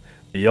around.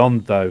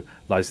 Beyond, though,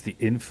 lies the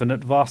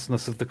infinite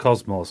vastness of the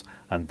cosmos,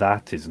 and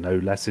that is no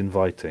less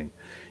inviting.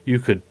 You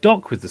could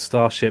dock with the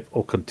starship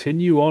or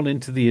continue on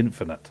into the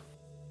infinite.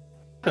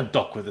 I can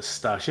dock with the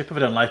starship if I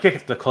don't like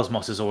it. The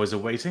cosmos is always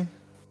awaiting.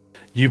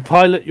 You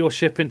pilot your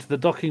ship into the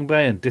docking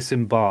bay and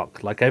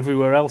disembark. Like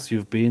everywhere else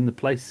you've been, the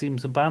place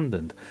seems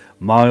abandoned.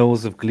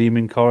 Miles of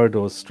gleaming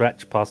corridors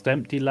stretch past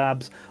empty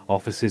labs,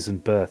 offices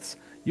and berths.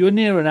 You are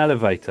near an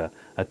elevator.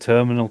 A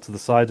terminal to the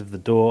side of the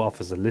door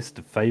offers a list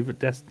of favourite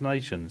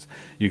destinations.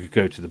 You could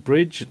go to the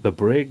bridge, the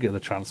brig, the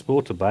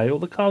transporter bay or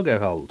the cargo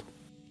hold.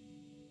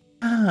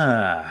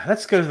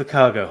 Let's go to the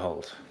cargo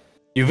hold.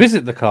 You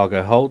visit the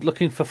cargo hold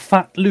looking for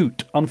fat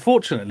loot.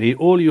 Unfortunately,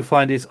 all you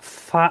find is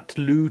fat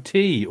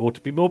looty, or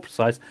to be more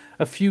precise,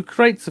 a few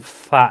crates of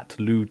fat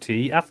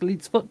looty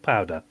athlete's foot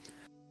powder.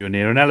 You're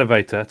near an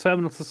elevator.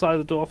 Terminal to the side of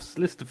the door offers a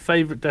list of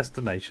favourite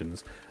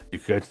destinations. You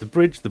could go to the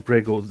bridge, the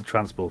brig, or the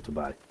transporter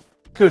bay.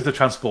 Go to the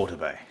transporter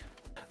bay.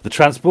 The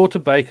transporter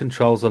bay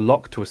controls are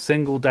locked to a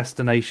single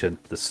destination,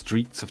 the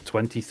streets of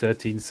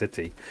 2013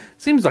 City.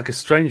 Seems like a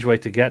strange way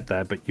to get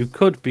there, but you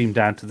could beam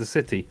down to the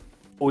city,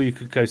 or you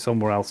could go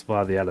somewhere else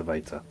via the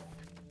elevator.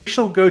 We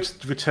shall go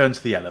to return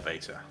to the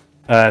elevator.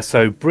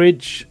 So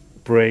bridge,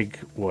 brig,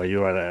 well,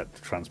 you're at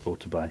the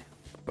transporter bay.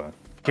 So.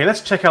 Okay,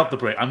 let's check out the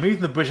bridge. I'm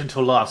leaving the bridge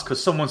until last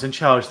because someone's in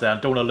charge there and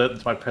don't want to alert them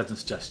to my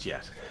presence just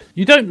yet.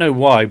 You don't know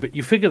why, but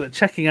you figure that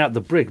checking out the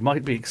brig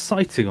might be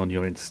exciting on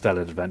your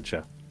interstellar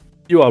adventure.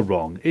 You are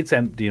wrong. It's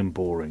empty and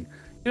boring.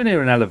 You're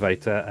near an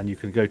elevator and you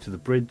can go to the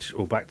bridge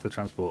or back to the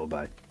transporter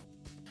bay.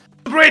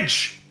 The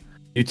bridge!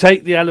 You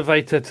take the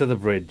elevator to the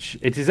bridge.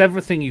 It is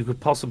everything you could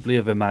possibly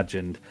have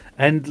imagined.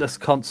 Endless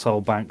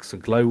console banks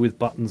aglow with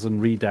buttons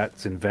and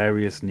readouts in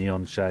various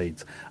neon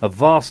shades. A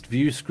vast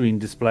view screen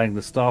displaying the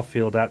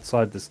starfield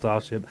outside the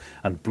starship,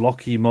 and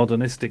blocky,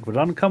 modernistic but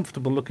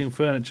uncomfortable looking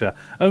furniture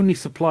only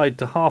supplied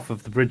to half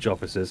of the bridge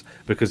officers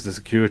because the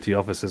security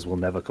officers will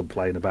never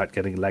complain about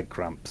getting leg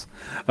cramps.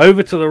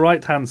 Over to the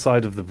right hand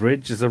side of the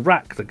bridge is a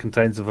rack that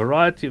contains a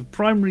variety of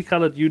primary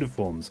coloured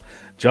uniforms.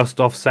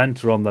 Just off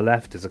centre on the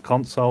left is a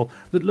console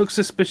that looks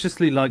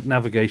suspiciously like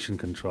navigation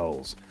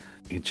controls.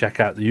 You can check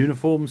out the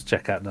uniforms,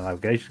 check out the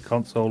navigation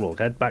console, or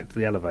head back to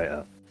the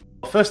elevator.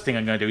 First thing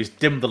I'm going to do is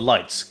dim the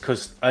lights,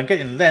 because I'm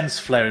getting lens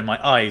flare in my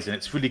eyes and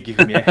it's really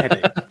giving me a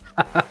headache.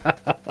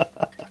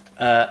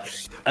 And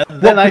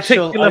then what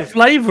particular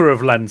flavour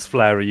of lens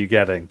flare are you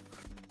getting?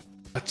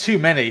 Too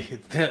many.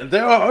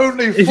 There are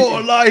only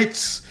 4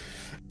 lights!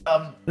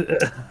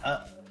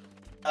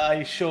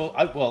 I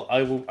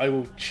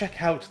will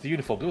check out the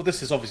uniform. Well,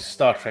 this is obviously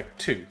Star Trek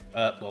 2.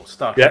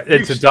 Star Trek. Yeah,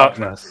 Into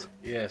Darkness.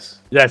 Yes.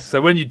 Yes, so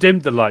when you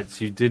dimmed the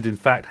lights, you did in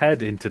fact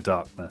head into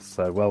darkness.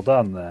 So well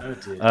done there. Oh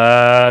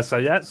dear.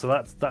 So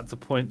that's a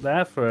point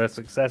there for a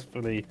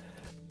successfully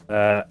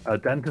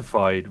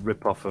identified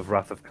rip-off of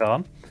Wrath of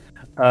Khan.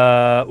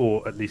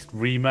 Or at least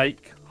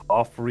remake,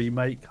 half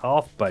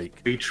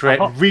bake.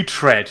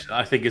 Retread,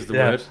 I think is the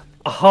word.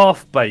 A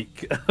half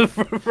bake of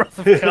Wrath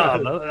of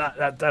Khan.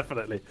 that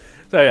definitely.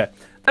 So yeah,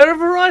 there are a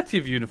variety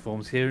of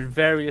uniforms here in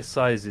various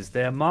sizes.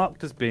 They are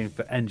marked as being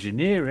for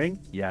engineering,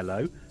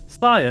 yellow,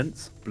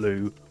 science,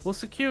 blue, or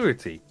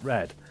security,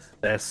 red.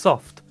 They're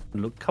soft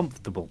and look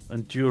comfortable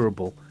and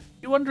durable.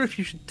 You wonder if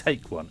you should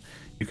take one.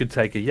 You could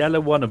take a yellow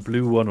one, a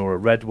blue one, or a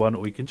red one,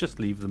 or you can just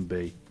leave them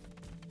be.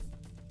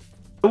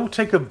 I will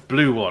take a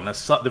blue one.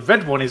 The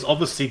red one is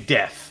obviously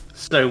death,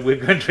 so we're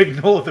going to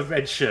ignore the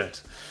red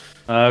shirt.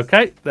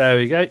 Okay, there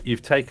we go.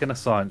 You've taken a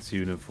science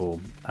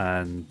uniform,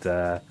 and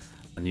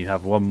you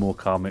have one more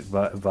karmic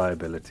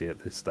viability at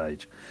this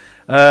stage.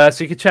 So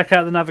you can check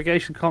out the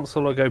navigation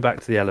console or go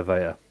back to the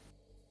elevator.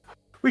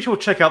 We shall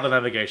check out the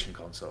navigation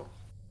console.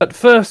 At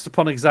first,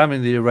 upon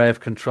examining the array of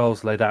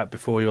controls laid out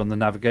before you on the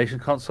navigation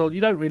console,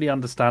 you don't really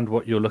understand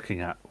what you're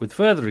looking at. With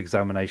further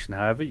examination,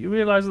 however, you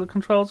realise that the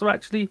controls are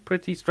actually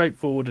pretty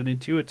straightforward and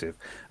intuitive,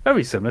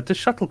 very similar to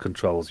shuttle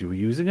controls you were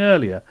using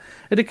earlier.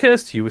 It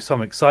occurs to you with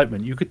some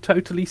excitement you could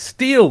totally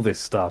steal this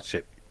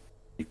starship.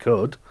 You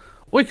could,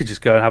 or you could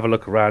just go and have a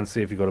look around and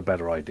see if you've got a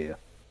better idea.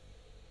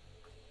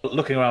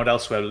 Looking around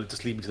elsewhere will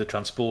just lead me to the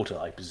transporter,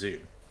 I presume.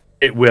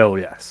 It will,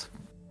 yes.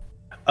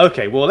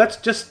 Okay, well, let's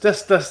just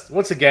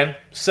once again,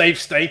 save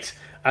state,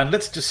 and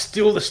let's just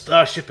steal the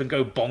starship and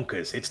go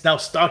bonkers. It's now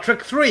Star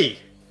Trek 3!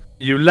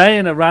 You lay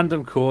in a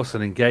random course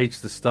and engage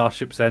the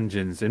starship's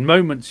engines. In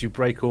moments, you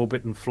break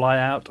orbit and fly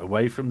out,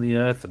 away from the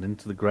Earth and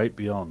into the great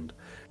beyond.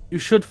 You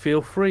should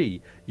feel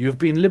free. You have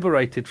been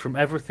liberated from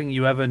everything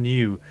you ever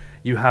knew.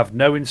 You have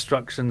no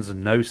instructions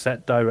and no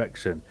set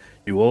direction.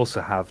 You also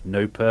have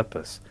no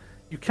purpose.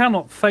 You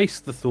cannot face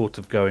the thought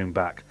of going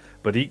back,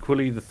 but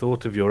equally the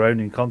thought of your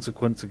own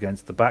inconsequence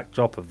against the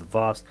backdrop of the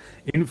vast,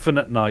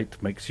 infinite night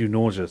makes you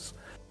nauseous.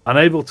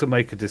 Unable to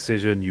make a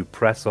decision, you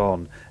press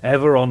on,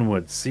 ever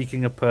onwards,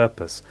 seeking a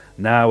purpose,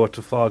 now at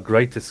a far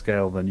greater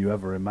scale than you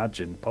ever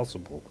imagined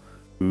possible.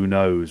 Who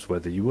knows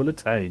whether you will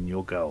attain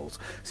your goals?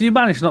 So you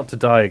managed not to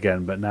die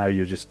again, but now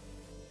you're just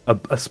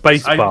a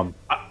space bum.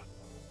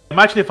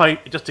 Imagine if I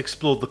just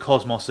explored the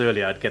cosmos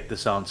earlier, I'd get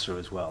this answer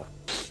as well.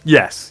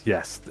 Yes,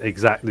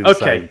 exactly the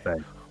same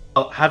thing.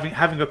 Well,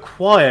 having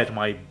acquired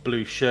my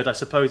blue shirt, I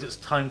suppose it's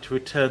time to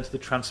return to the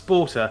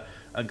transporter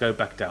and go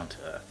back down to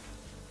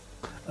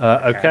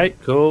Earth. Okay,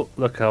 cool.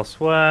 Look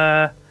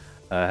elsewhere.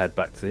 Head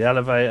back to the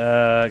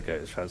elevator. Go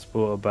to the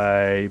transporter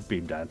bay.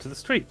 Beam down to the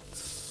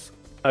streets.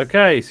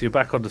 Okay, so you're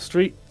back on the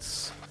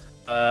streets.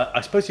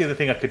 I suppose the other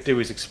thing I could do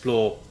is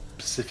explore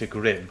Pacific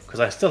Rim, because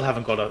I still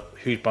haven't got a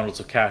huge bundles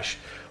of cash.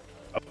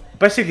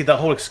 Basically, that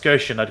whole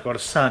excursion, I'd got a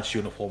science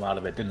uniform out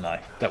of it, didn't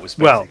I? That was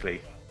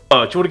basically... do you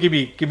want to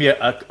give me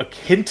a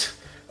hint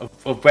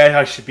of where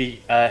I should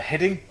be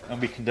heading, and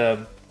we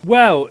can?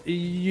 Well,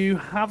 you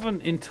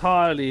haven't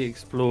entirely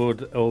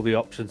explored all the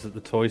options at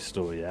the toy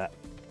store yet.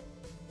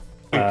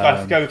 I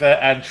have to go there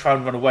and try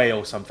and run away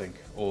or something,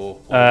 or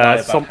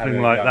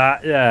something like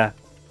that. Yeah.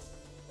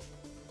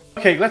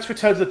 Okay, let's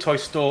return to the toy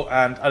store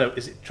and I don't know.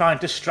 Is it try and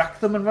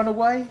distract them and run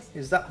away?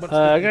 Is that what?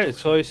 Go to the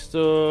toy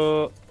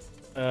store.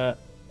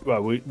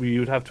 Well, we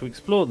would have to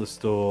explore the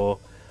store.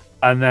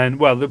 And then,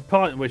 well, the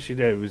part in which you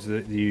do is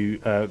that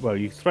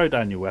you throw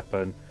down your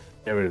weapon,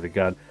 get rid of the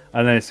gun,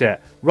 and then it's,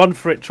 run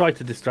for it, try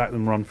to distract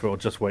them, run for it, or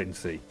just wait and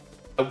see.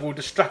 We'll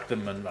distract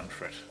them and run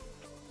for it.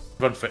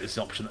 Run for it is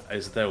an option that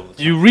is there all the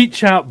time. You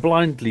reach out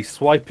blindly,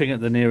 swiping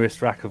at the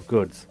nearest rack of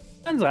goods.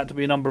 Turns out to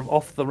be a number of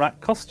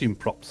off-the-rack costume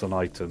props and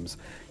items.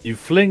 You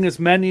fling as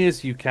many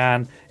as you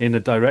can in the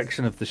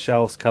direction of the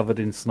shelves covered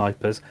in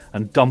snipers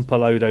and dump a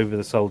load over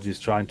the soldiers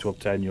trying to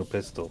obtain your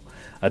pistol.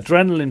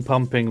 Adrenaline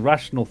pumping,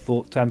 rational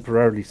thought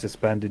temporarily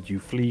suspended, you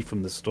flee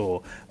from the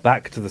store,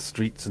 back to the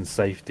streets and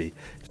safety.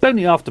 It's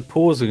only after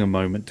pausing a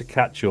moment to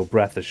catch your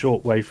breath a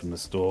short way from the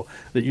store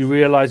that you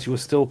realise you were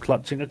still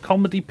clutching a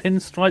comedy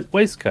pinstripe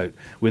waistcoat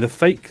with a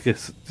fake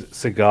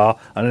cigar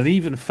and an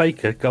even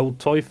faker gold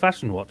toy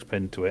fashion watch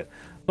pinned to it.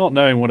 Not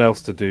knowing what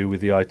else to do with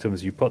the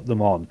items, you put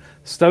them on,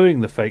 stowing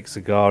the fake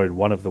cigar in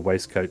one of the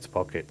waistcoat's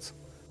pockets.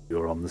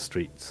 You're on the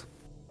streets.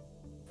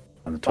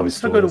 And the toy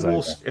store is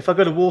over. If I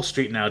go to Wall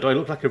Street now, do I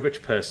look like a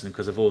rich person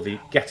because of all the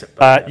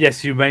get-up?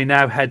 Yes, you may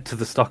now head to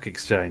the stock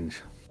exchange.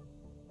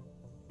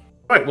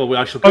 Right, well,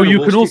 I shall go to you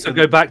Wall can Street also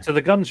go back to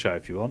the gun show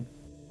if you want.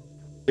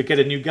 to get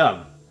a new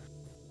gun.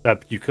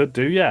 You could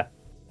do, yeah.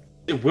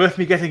 Is it worth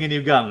me getting a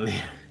new gun,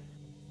 Lee?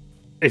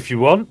 If you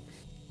want.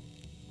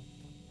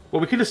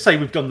 Well, we can just say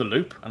we've done the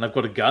loop and I've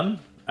got a gun,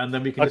 and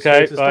then we can just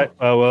Okay, go to the right.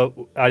 stock.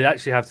 Well, I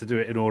actually have to do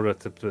it in order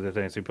to put the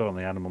thing. So you put on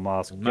the animal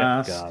mask, get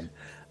the gun.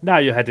 Now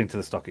you're heading to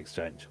the stock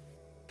exchange.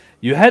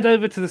 You head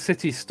over to the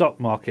city's stock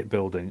market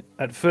building.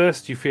 At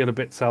first, you feel a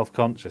bit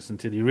self-conscious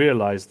until you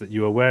realise that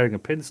you are wearing a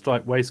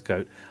pinstripe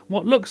waistcoat and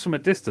what looks from a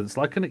distance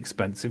like an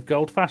expensive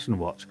gold fashion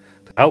watch.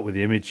 To help with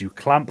the image, you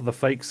clamp the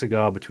fake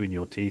cigar between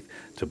your teeth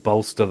to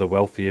bolster the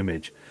wealthy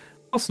image.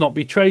 It must not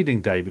be trading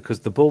day because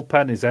the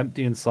bullpen is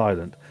empty and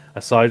silent,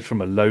 aside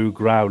from a low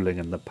growling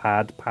and the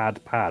pad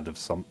of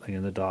something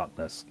in the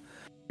darkness.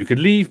 You could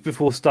leave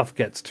before stuff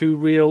gets too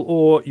real,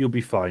 or you'll be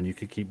fine. You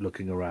could keep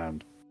looking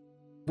around.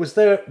 Was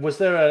there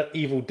an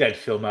Evil Dead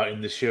film out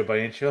in this year by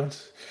any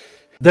chance?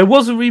 There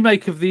was a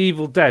remake of The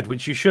Evil Dead,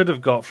 which you should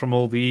have got from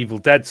all the Evil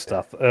Dead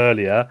stuff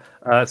earlier,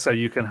 so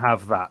you can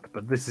have that.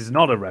 But this is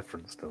not a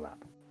reference to that.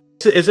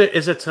 Is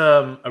it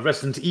a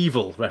Resident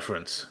Evil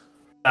reference?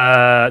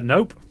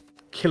 Nope.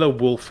 Killer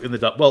wolf in the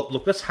dark. Well,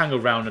 look, let's hang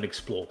around and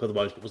explore.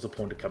 Otherwise, what was the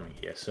point of coming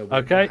here? So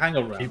we'll hang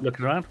around. Keep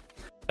looking around.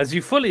 As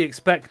you fully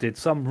expected,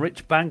 some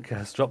rich banker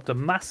has dropped a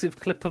massive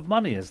clip of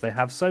money. As they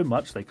have so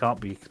much, they can't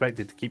be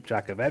expected to keep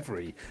track of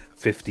every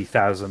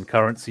 50,000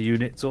 currency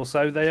units or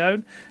so they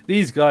own.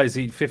 These guys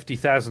eat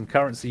 50,000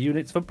 currency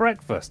units for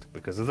breakfast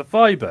because of the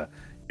fibre.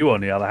 You,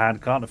 on the other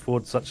hand, can't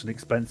afford such an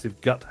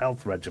expensive gut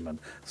health regimen,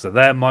 so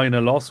their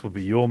minor loss would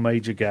be your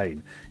major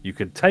gain. You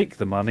could take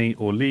the money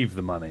or leave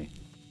the money.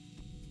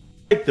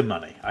 Take the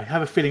money. I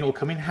have a feeling it will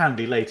come in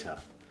handy later.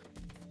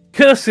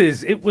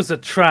 Curses! It was a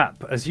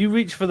trap. As you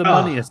reach for the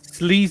money, a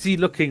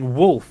sleazy-looking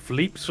wolf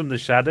leaps from the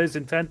shadows,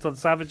 intent on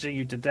savaging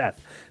you to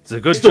death. It's a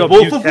good job. The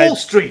Wolf of Wall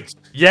Street.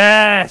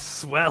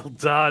 Yes, well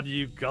done.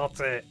 You got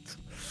it.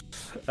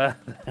 There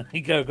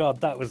you go. God,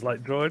 that was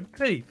like drawing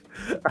teeth.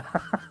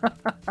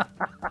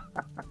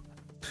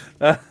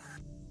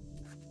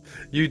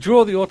 You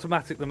draw the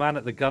automatic the man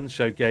at the gun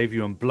show gave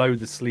you and blow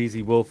the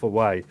sleazy wolf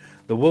away.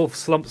 The wolf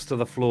slumps to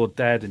the floor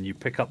dead, and you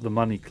pick up the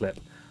money clip.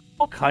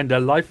 What kind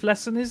of life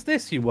lesson is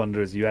this, you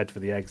wonder as you head for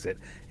the exit?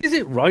 Is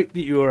it right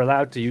that you are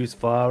allowed to use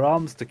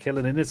firearms to kill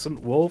an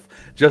innocent wolf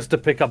just to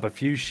pick up a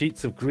few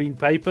sheets of green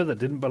paper that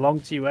didn't belong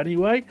to you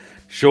anyway?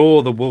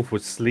 Sure, the wolf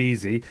was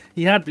sleazy.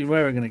 He had been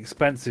wearing an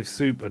expensive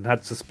suit and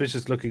had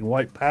suspicious-looking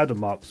white powder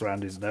marks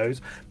around his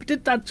nose, but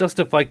did that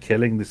justify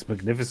killing this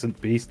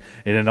magnificent beast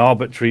in an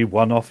arbitrary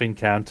one-off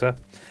encounter?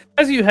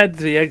 As you head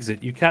to the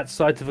exit, you catch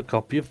sight of a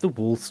copy of the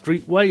Wall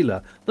Street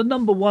Whaler, the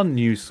 #1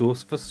 news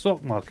source for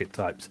stock market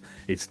types.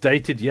 It's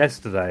dated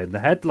yesterday, and the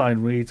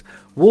headline reads,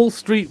 Wall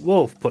Street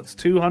Wolf puts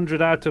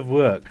 200 out of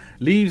work,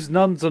 leaves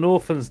nuns and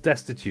orphans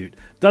destitute,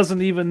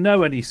 doesn't even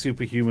know any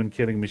superhuman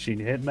killing machine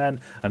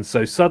hitmen, and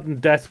so sudden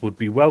death would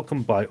be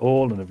welcomed by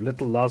all and of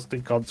little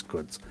lasting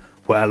consequence.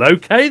 Well,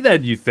 okay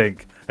then, you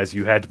think, as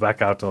you head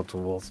back out onto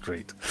Wall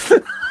Street.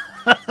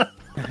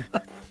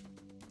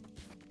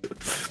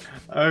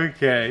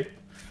 Okay,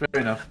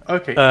 fair enough.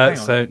 Okay,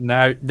 so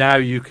now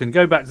you can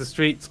go back to the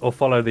streets or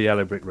follow the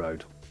yellow brick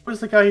road. Where's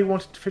the guy who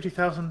wanted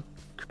 50,000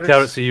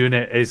 Currency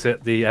unit is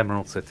at the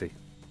Emerald City.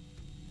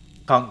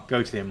 Can't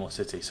go to the Emerald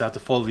City, so I have to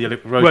follow the yellow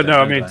brick road. Well,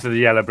 no, I mean to the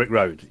yellow brick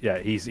road. Yeah,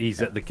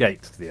 he's at the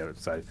gate to the yellow.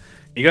 So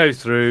he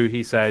goes through.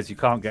 He says you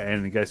can't get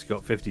in. He goes, you've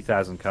got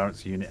 50,000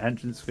 currency unit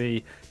entrance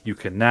fee. You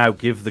can now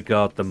give the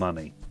guard the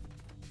money.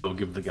 We'll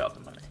give the guard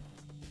the money.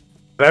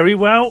 Very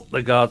well,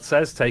 the guard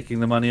says, taking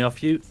the money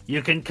off you.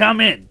 You can come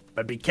in,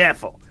 but be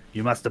careful.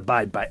 You must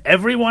abide by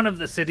every one of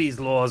the city's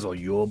laws or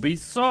you'll be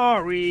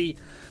sorry.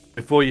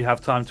 Before you have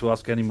time to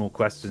ask any more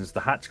questions, the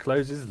hatch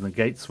closes and the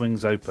gate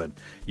swings open.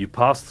 You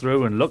pass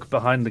through and look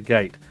behind the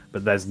gate,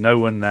 but there's no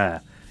one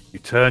there. You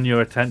turn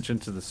your attention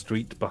to the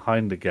street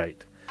behind the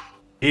gate.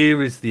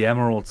 Here is the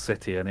Emerald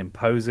City, an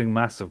imposing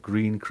mass of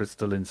green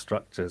crystalline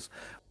structures.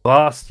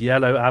 Vast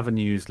yellow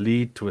avenues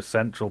lead to a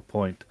central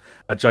point,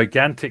 a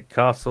gigantic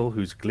castle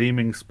whose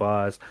gleaming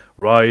spires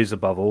rise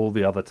above all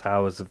the other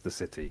towers of the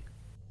city.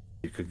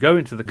 You could go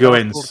into the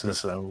castle.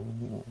 So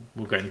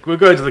we'll go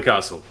into the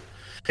castle.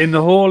 In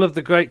the hall of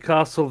the great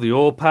castle, the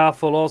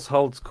all-powerful Oz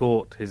holds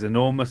court. His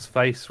enormous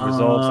face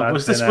resolves out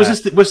was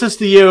this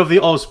the year of the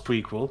Oz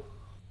prequel?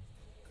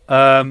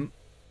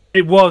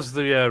 It was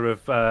the year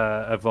of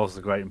Oz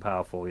the Great and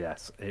Powerful.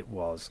 Yes, it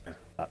was.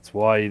 That's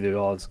why the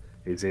Oz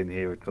is in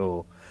here at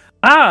all.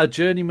 Ah,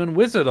 journeyman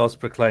wizard, Oz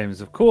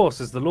proclaims. Of course,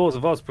 as the laws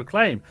of Oz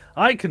proclaim,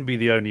 I can be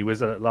the only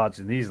wizard at large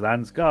in these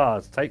lands.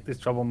 Guards, take this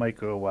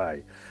troublemaker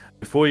away.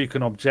 Before you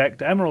can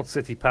object, Emerald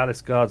City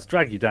Palace guards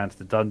drag you down to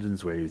the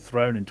dungeons where you're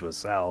thrown into a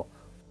cell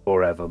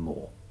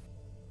forevermore.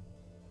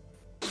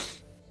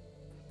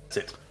 That's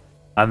it.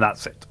 And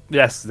that's it.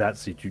 Yes,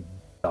 that's it. You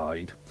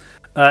died.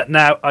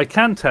 Now, I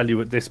can tell you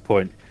at this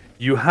point,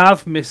 you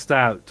have missed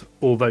out,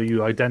 although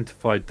you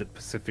identified that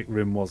Pacific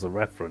Rim was a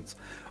reference,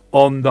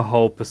 on the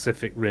whole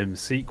Pacific Rim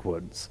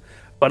sequence.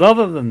 But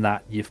other than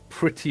that, you've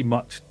pretty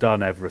much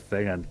done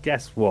everything. And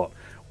guess what?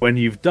 When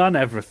you've done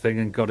everything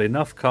and got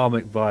enough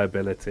karmic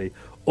viability,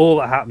 all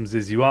that happens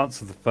is you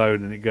answer the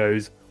phone and it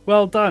goes,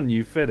 well done,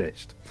 you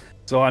finished.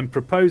 So I'm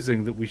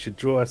proposing that we should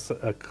draw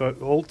a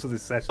halt to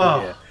this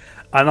session here.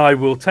 And I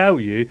will tell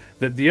you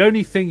that the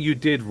only thing you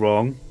did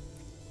wrong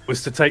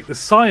was to take the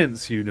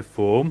science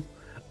uniform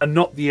and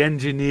not the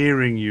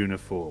engineering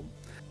uniform.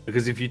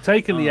 Because if you'd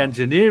taken the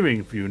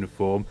engineering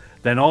uniform,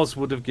 then Oz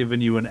would have given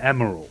you an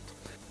emerald,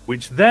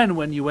 which then,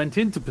 when you went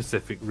into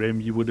Pacific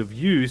Rim, you would have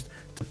used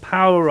to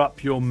power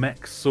up your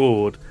mech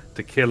sword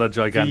to kill a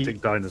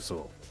gigantic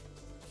dinosaur.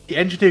 The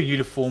engineering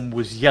uniform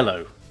was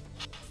yellow.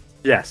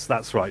 Yes,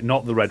 that's right,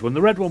 not the red one.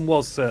 The red one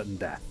was certain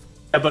death.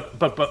 Yeah, but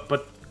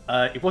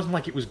it wasn't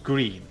like it was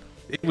green.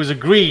 It was a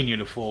green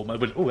uniform. I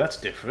went, oh, that's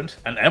different.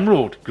 An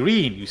emerald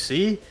green, you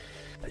see?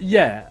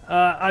 Yeah,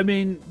 I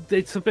mean,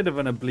 it's a bit of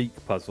an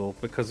oblique puzzle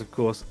because, of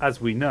course,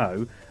 as we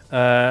know,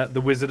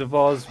 the Wizard of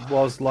Oz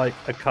was like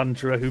a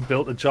conjurer who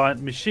built a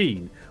giant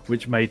machine,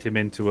 which made him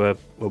into a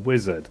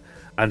wizard.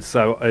 And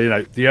so,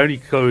 the only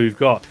clue we've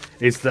got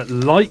is that,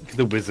 like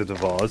the Wizard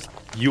of Oz,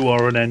 you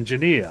are an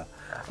engineer.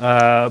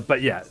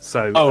 But yeah,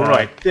 so... Oh,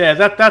 right. Yeah,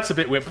 that's a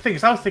bit weird. But the thing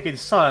is, I was thinking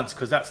science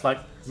because that's like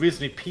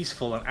reasonably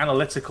peaceful and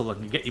analytical and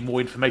can get you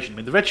more information. I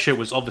mean, the red shirt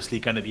was obviously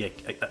going to be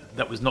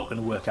that was not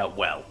going to work out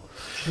well.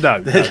 No,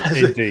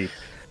 indeed.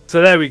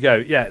 So there we go.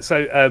 Yeah.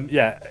 So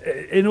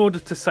in order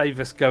to save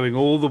us going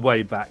all the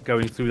way back,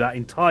 going through that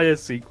entire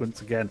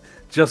sequence again,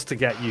 just to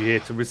get you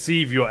here to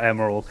receive your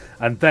emerald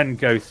and then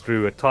go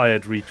through a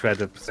tired retread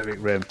of Pacific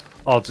Rim,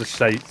 I'll just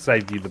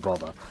save you the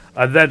bother.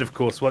 And then, of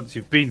course, once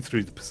you've been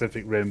through the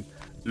Pacific Rim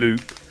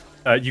loop,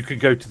 you can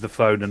go to the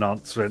phone and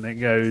answer it, and it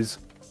goes,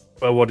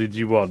 well, what did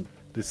you want?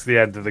 This is the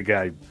end of the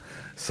game.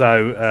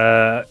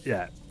 So,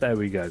 there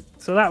we go.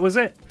 So that was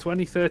it,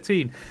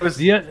 2013.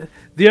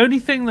 The only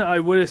thing that I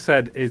would have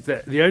said is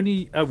that the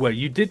only...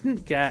 you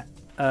didn't get...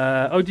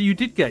 you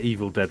did get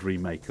Evil Dead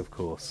Remake, of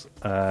course,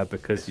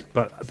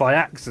 but by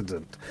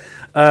accident.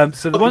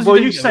 So the ones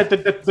you said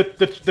that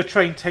the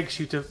train takes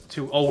you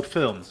to old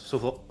films,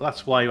 so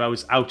that's why I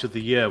was out of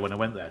the year when I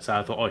went there. So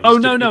I thought,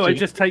 it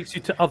just takes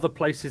you to other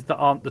places that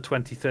aren't the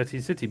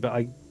 2013 city. But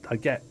I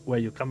get where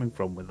you're coming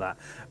from with that.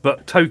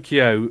 But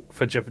Tokyo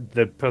for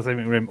the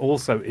Pacific Rim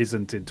also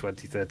isn't in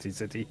 2013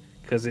 city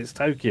because it's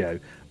Tokyo.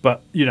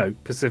 But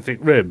Pacific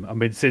Rim. I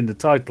mean, it's in the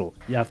title.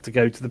 You have to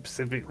go to the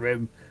Pacific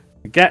Rim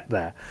to get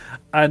there,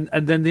 and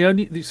then the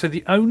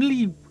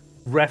only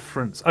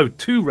reference,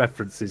 two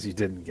references you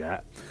didn't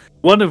get,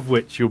 one of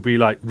which you'll be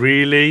like,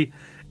 really,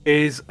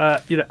 is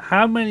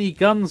how many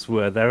guns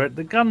were there at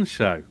the gun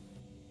show?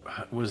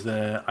 Was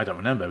there? I don't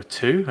remember.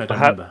 Two? I don't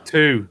remember.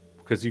 Two,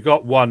 because you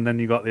got one, then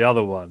you got the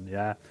other one.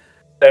 Yeah,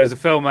 there was a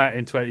film out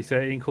in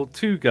 2013 called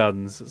Two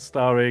Guns,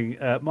 starring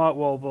Mark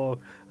Wahlberg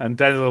and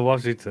Denzel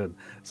Washington.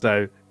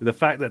 So the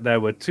fact that there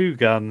were two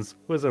guns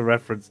was a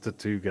reference to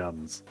two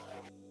guns.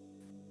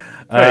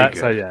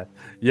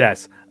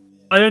 Yes.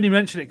 I only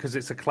mention it because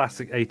it's a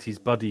classic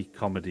 80s buddy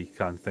comedy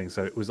kind of thing,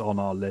 so it was on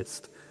our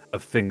list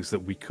of things that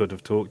we could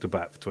have talked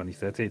about for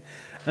 2013.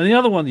 And the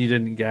other one you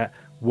didn't get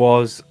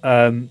was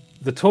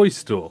the toy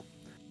store,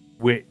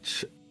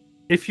 which,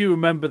 if you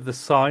remember the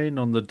sign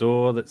on the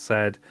door that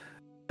said,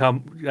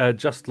 "Come,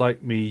 just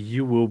like me,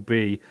 you will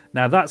be."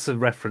 Now, that's a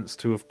reference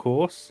to, of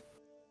course,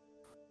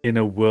 In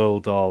a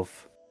World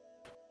of...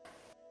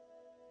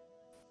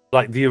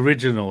 Like, the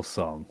original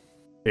song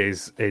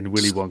is in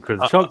Willy Wonka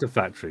and the Chocolate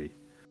Factory.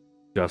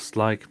 Just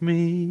like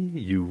me,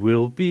 you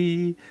will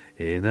be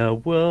in a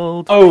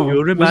world of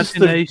your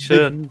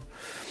imagination.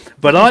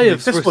 But I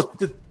have... This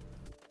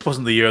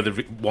wasn't the year of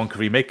the Wonka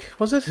remake,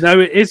 was it? No,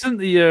 it isn't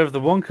the year of the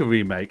Wonka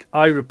remake.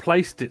 I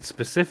replaced it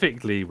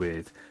specifically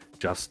with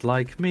Just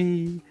like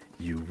me,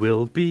 you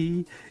will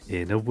be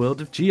in a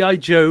world of G.I.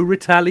 Joe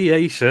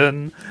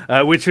retaliation,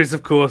 which is,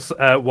 of course,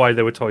 why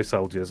there were toy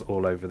soldiers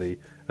all over the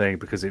thing,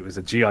 because it was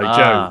a G.I.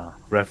 Joe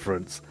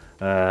reference.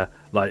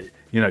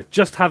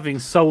 Just having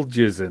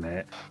soldiers in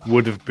it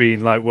would have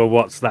been like, well,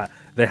 what's that?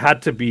 They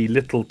had to be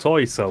little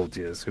toy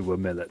soldiers who were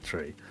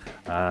military,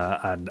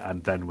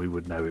 and then we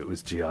would know it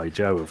was G.I.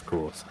 Joe, of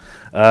course.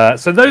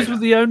 So those were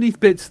the only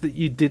bits that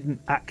you didn't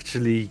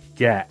actually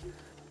get,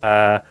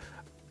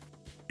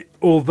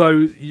 although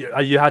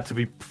you had to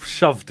be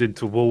shoved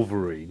into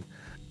Wolverine.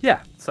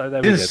 Yeah, so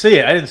there we go. I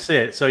didn't see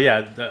it. So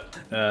yeah,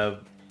 the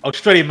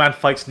Australian man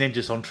fights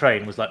ninjas on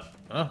train was like,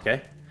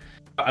 okay.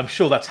 I'm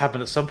sure that's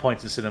happened at some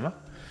point in cinema.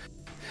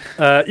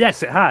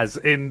 Yes, it has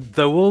in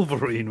The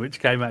Wolverine, which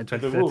came out in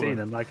 2013, Wolverine.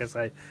 and like I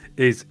say,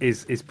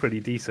 is pretty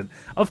decent.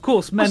 Of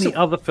course, many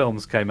other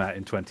films came out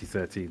in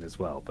 2013 as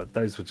well, but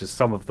those were just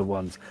some of the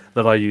ones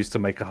that I used to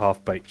make a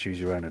half-baked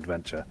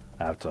choose-your-own-adventure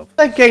out of.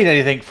 Did I gain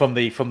anything from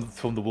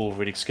the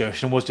Wolverine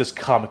excursion? Was just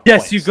karmic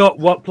Yes, points? you got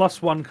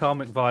 +1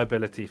 karmic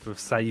viability for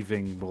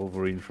saving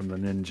Wolverine from the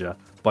ninja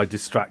by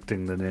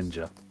distracting the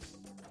ninja.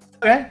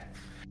 Okay.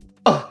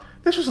 Oh,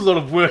 this was a lot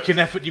of work and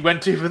effort you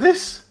went to for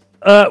this.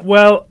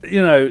 Well,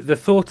 the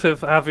thought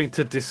of having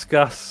to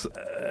discuss,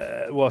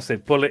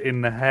 bullet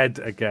in the head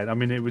again. I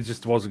mean,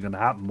 just wasn't going to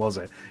happen, was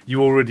it?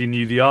 You already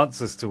knew the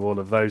answers to all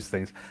of those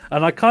things.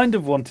 And I kind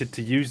of wanted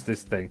to use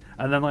this thing.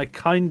 And then I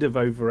kind of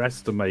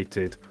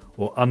overestimated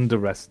or I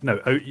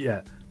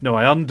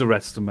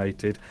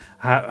underestimated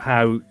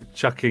how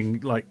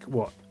chucking,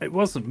 it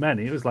wasn't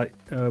many. It was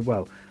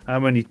how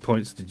many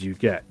points did you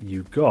get?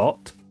 You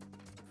got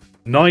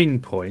 9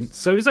 points.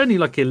 So it was only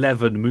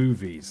 11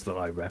 movies that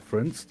I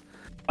referenced.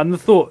 And the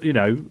thought,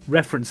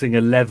 referencing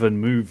 11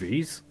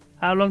 movies,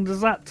 how long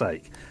does that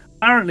take?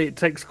 Apparently, it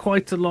takes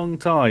quite a long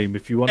time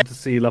if you want to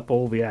seal up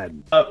all the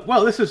ends.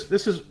 Well, this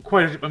is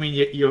quite. I mean,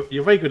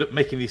 you're very good at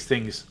making these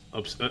things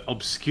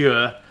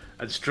obscure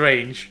and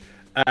strange.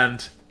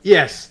 And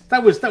yes,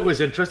 that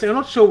was interesting. I'm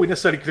not sure we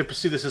necessarily could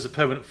pursue this as a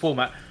permanent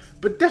format,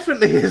 but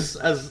definitely as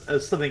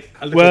something.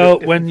 A little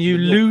bit when you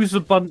lose a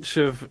bunch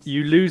of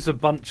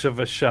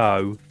a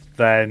show,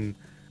 then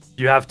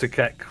you have to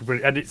get,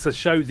 and it's a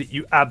show that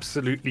you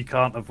absolutely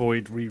can't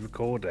avoid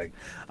re-recording.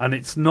 And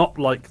it's not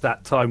like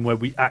that time where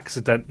we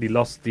accidentally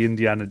lost the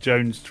Indiana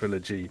Jones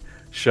trilogy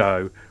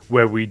show,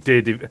 where we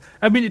did.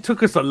 I mean, it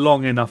took us a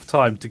long enough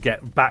time to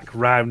get back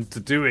round to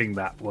doing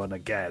that one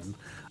again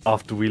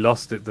after we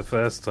lost it the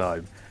first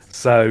time.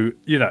 So,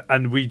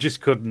 and we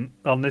just couldn't,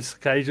 on this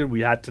occasion,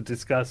 we had to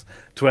discuss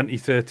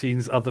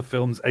 2013's other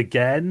films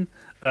again,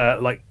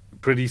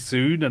 pretty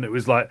soon. And it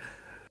was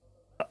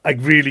I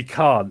really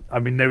can't. I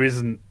mean, there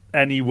isn't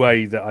any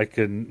way that I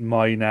can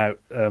mine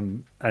out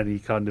any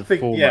kind of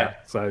format. Yeah.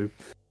 So, in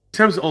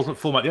terms of ultimate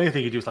format, the only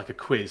thing you do is a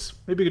quiz.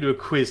 Maybe we can do a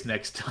quiz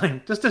next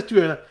time. Just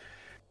do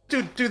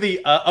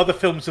the other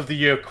films of the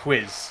year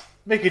quiz.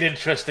 Make it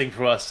interesting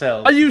for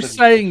ourselves. Are you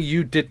saying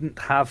you didn't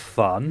have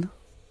fun?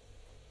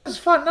 It's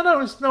fun. No.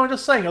 I'm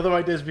just saying other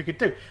ideas we could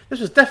do.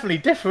 This was definitely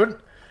different.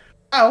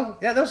 Oh,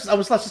 yeah. I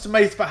was just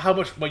amazed about how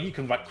much. Well, you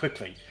can write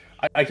quickly.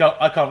 I can't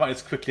write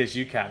as quickly as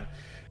you can.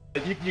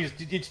 You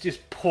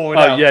just pour it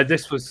out. Oh yeah,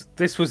 this was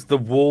the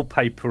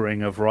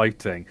wallpapering of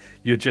writing.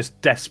 You're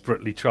just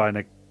desperately trying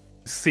to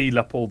seal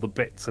up all the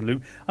bits and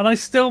loop. And we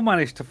still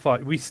managed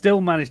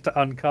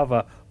to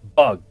uncover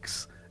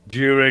bugs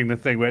during the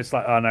thing where it's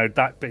oh no,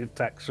 that bit of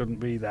text shouldn't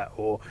be that,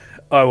 or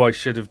oh, I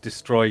should have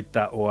destroyed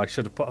that, or I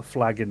should have put a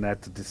flag in there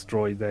to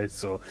destroy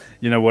this, or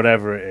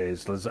whatever it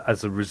is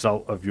as a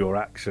result of your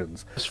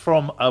actions. It's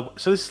from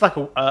so this is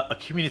a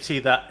community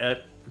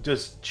that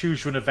does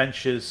choose your own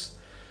adventures.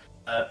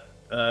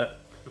 A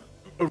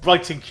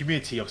writing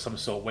community of some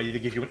sort where they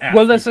give you an app.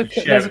 Well, there's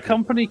a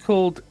company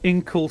called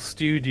Inkle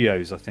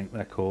Studios, I think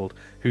they're called,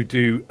 who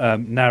do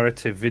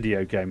narrative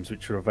video games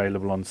which are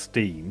available on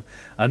Steam,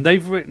 and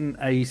they've written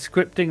a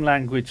scripting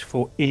language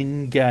for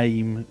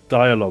in-game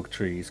dialogue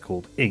trees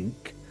called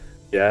Ink.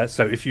 Yeah,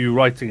 so if you're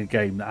writing a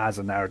game that has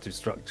a narrative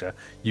structure,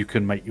 you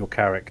can make your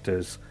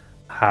characters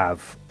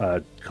have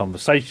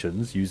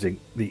conversations using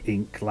the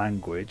Ink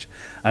language,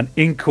 and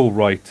Inkle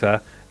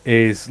Writer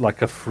is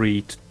a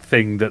free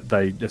thing that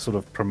a sort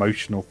of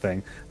promotional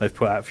thing they've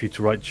put out for you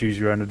to write choose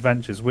your own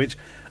adventures, which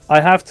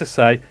I have to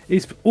say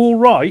is all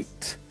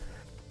right.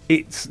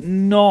 It's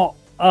not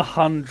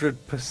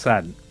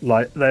 100%.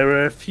 There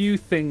are a few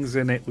things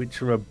in it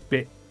which are a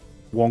bit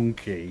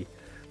wonky,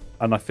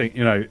 and I think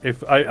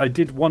if I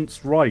did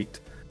once write,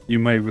 you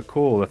may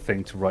recall, a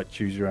thing to write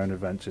choose your own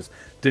adventures,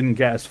 didn't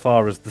get as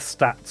far as the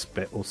stats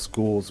bit or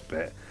scores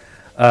bit.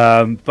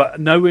 But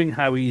knowing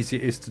how easy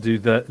it is to do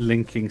the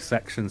linking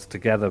sections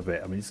together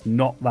bit, I mean, it's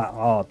not that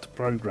hard to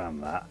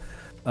program that.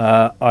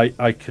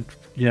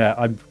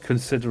 I'm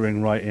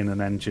considering writing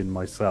an engine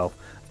myself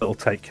that'll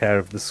take care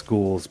of the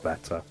scores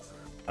better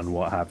and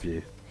what have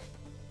you.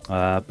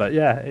 But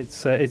yeah,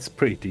 it's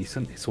pretty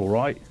decent. It's all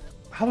right.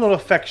 I have a lot of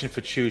affection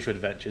for choose your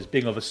adventures,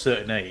 being of a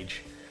certain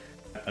age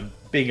and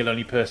being a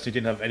lonely person who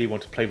didn't have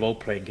anyone to play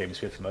role-playing games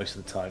with for most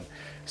of the time.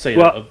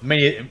 So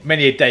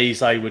many a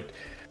days I would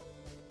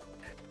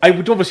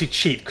obviously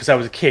cheat because I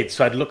was a kid,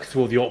 so I'd look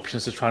through all the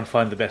options to try and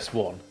find the best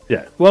one.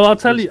 Yeah. Well, I'll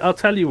tell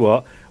you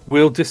what.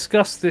 We'll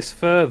discuss this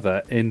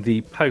further in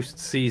the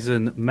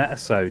post-season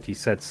metasode. He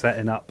said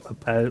setting up a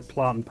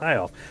plant and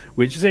payoff,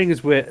 which, seeing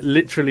as we're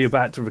literally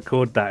about to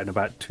record that in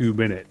about 2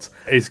 minutes,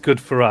 is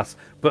good for us.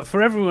 But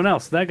for everyone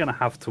else, they're going to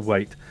have to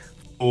wait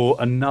for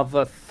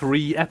another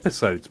 3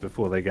 episodes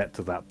before they get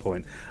to that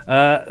point.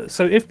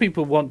 So if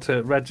people want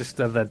to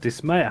register their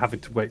dismay at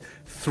having to wait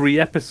 3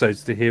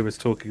 episodes to hear us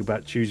talking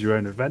about Choose Your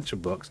Own Adventure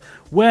books,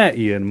 where,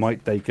 Ian,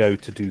 might they go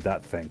to do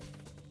that thing?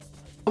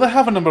 Well, they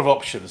have a number of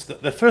options.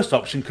 The first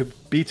option could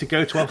be to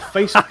go to our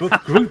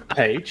Facebook group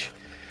page,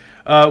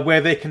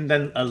 where they can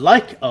then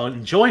like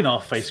and join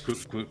our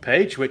Facebook group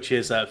page, which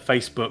is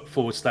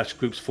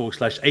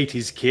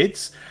Facebook/groups/80s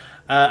kids.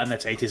 And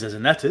that's 80s as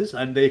in letters.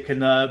 And they can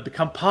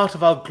become part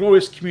of our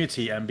glorious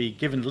community and be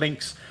given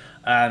links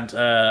and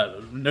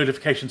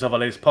notifications of our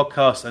latest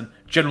podcasts and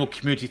general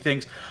community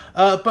things.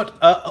 But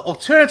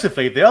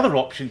alternatively, the other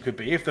option could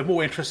be, if they're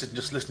more interested in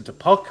just listening to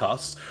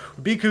podcasts,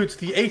 would be go to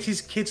the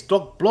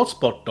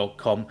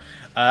 80skids.blogspot.com,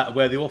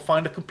 where they will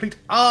find a complete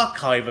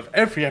archive of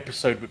every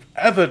episode we've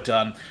ever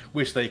done,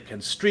 which they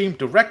can stream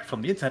direct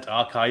from the Internet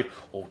Archive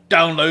or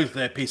download to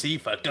their PC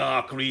for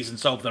dark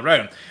reasons of their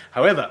own.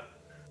 However,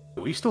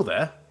 are you still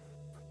there?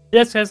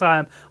 Yes, I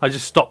am. I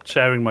just stopped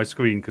sharing my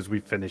screen because we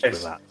finished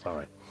with that.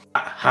 Sorry.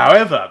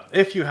 However,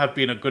 if you have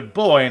been a good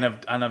boy and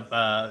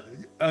have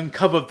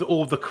uncovered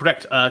all the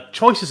correct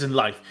choices in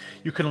life,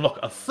 you can unlock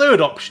a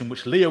third option,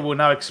 which Leo will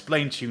now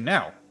explain to you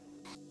now.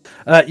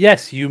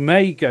 Yes, you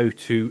may go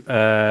to...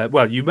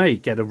 you may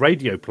get a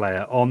radio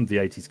player on the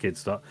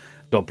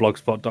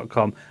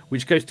 80skids.blogspot.com,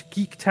 which goes to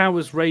Geek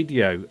Towers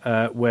Radio,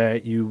 where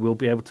you will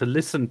be able to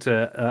listen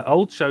to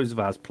old shows of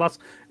ours, plus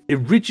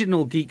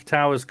original Geek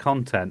Towers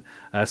content.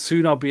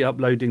 Soon I'll be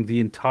uploading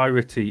the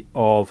entirety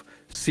of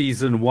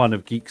Season 1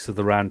 of Geeks of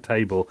the Round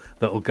Table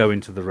that will go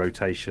into the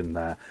rotation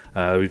there.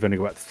 We've only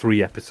got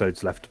 3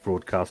 episodes left to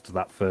broadcast of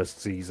that first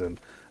season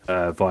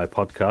via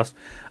podcast.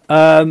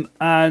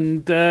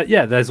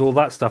 There's all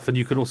that stuff. And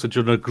you can also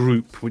join a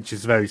group, which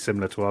is very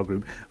similar to our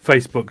group,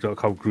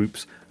 facebook.com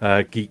groups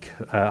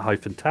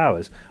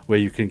geek-towers, where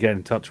you can get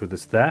in touch with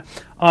us there.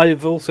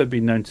 I've also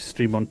been known to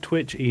stream on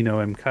Twitch. Eno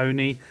M.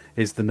 Coney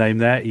is the name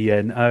there,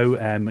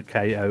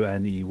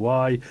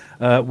 ENOMKONEY,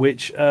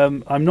 which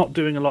I'm not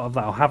doing a lot of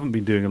that. I haven't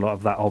been doing a lot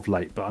of that of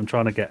late, but I'm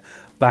trying to get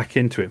back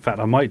into it. In fact,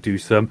 I might do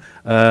some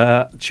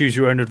choose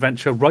your own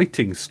adventure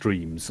writing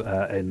streams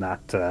in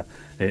that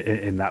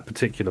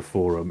particular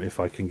forum if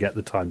I can get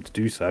the time to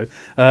do so.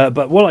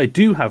 But what I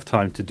do have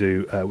time to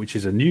do, which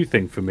is a new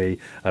thing for me,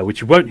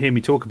 which you won't hear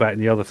me talk about in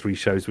the other 3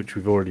 shows which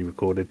we've already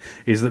recorded,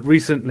 is that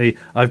recently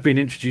I've been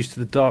introduced to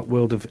the dark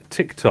world of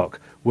TikTok,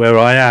 where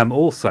I am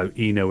also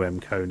Eno M.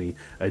 Coney,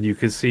 and you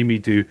can see me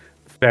do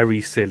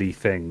very silly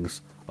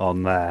things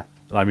on there.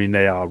 I mean,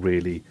 they are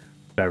really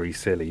very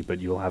silly, but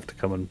you'll have to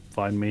come and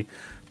find me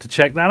to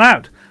check that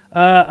out.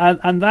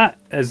 And that,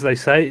 as they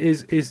say,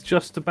 is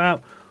just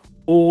about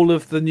all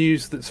of the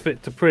news that's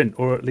fit to print,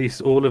 or at least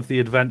all of the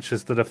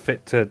adventures that are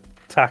fit to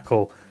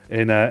tackle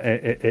in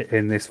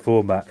this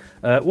format.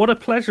 What a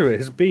pleasure it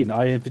has been.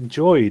 I have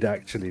enjoyed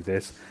actually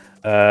this.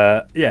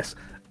 Yes,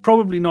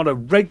 probably not a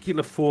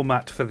regular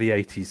format for the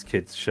 80s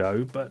Kids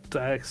show, but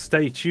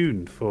stay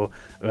tuned for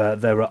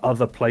there are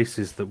other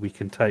places that we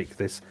can take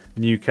this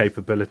new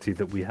capability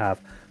that we have,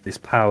 this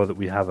power that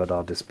we have at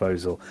our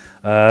disposal.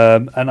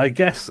 And I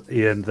guess,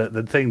 Ian, that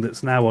the thing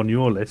that's now on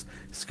your list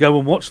is to go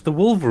and watch The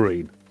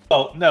Wolverine.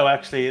 Well, no,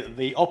 actually,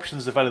 the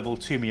options available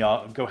to me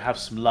are go have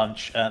some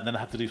lunch, and then I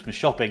have to do some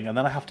shopping, and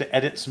then I have to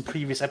edit some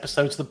previous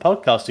episodes of the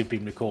podcast we've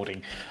been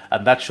recording,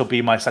 and that shall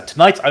be my set.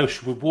 Tonight, I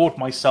should reward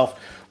myself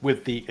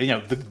with the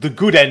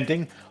good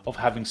ending of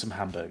having some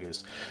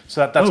hamburgers.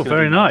 So that's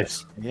very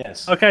nice.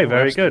 Yes. Okay,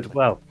 very good.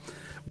 Well,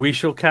 we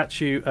shall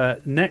catch you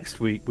next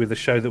week with a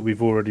show that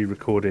we've already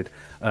recorded,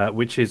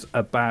 which is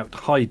about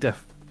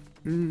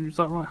is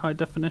that right? High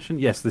definition?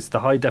 Yes, this is the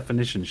high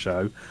definition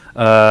show.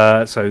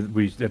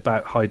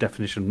 About high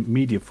definition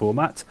media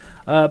format.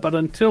 But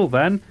until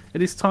then,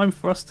 it is time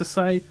for us to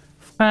say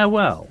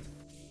farewell.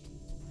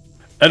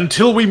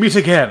 Until we meet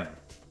again.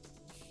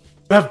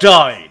 You have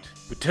died.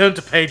 Return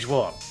to page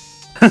 1.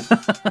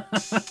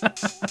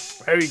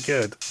 Very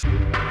good.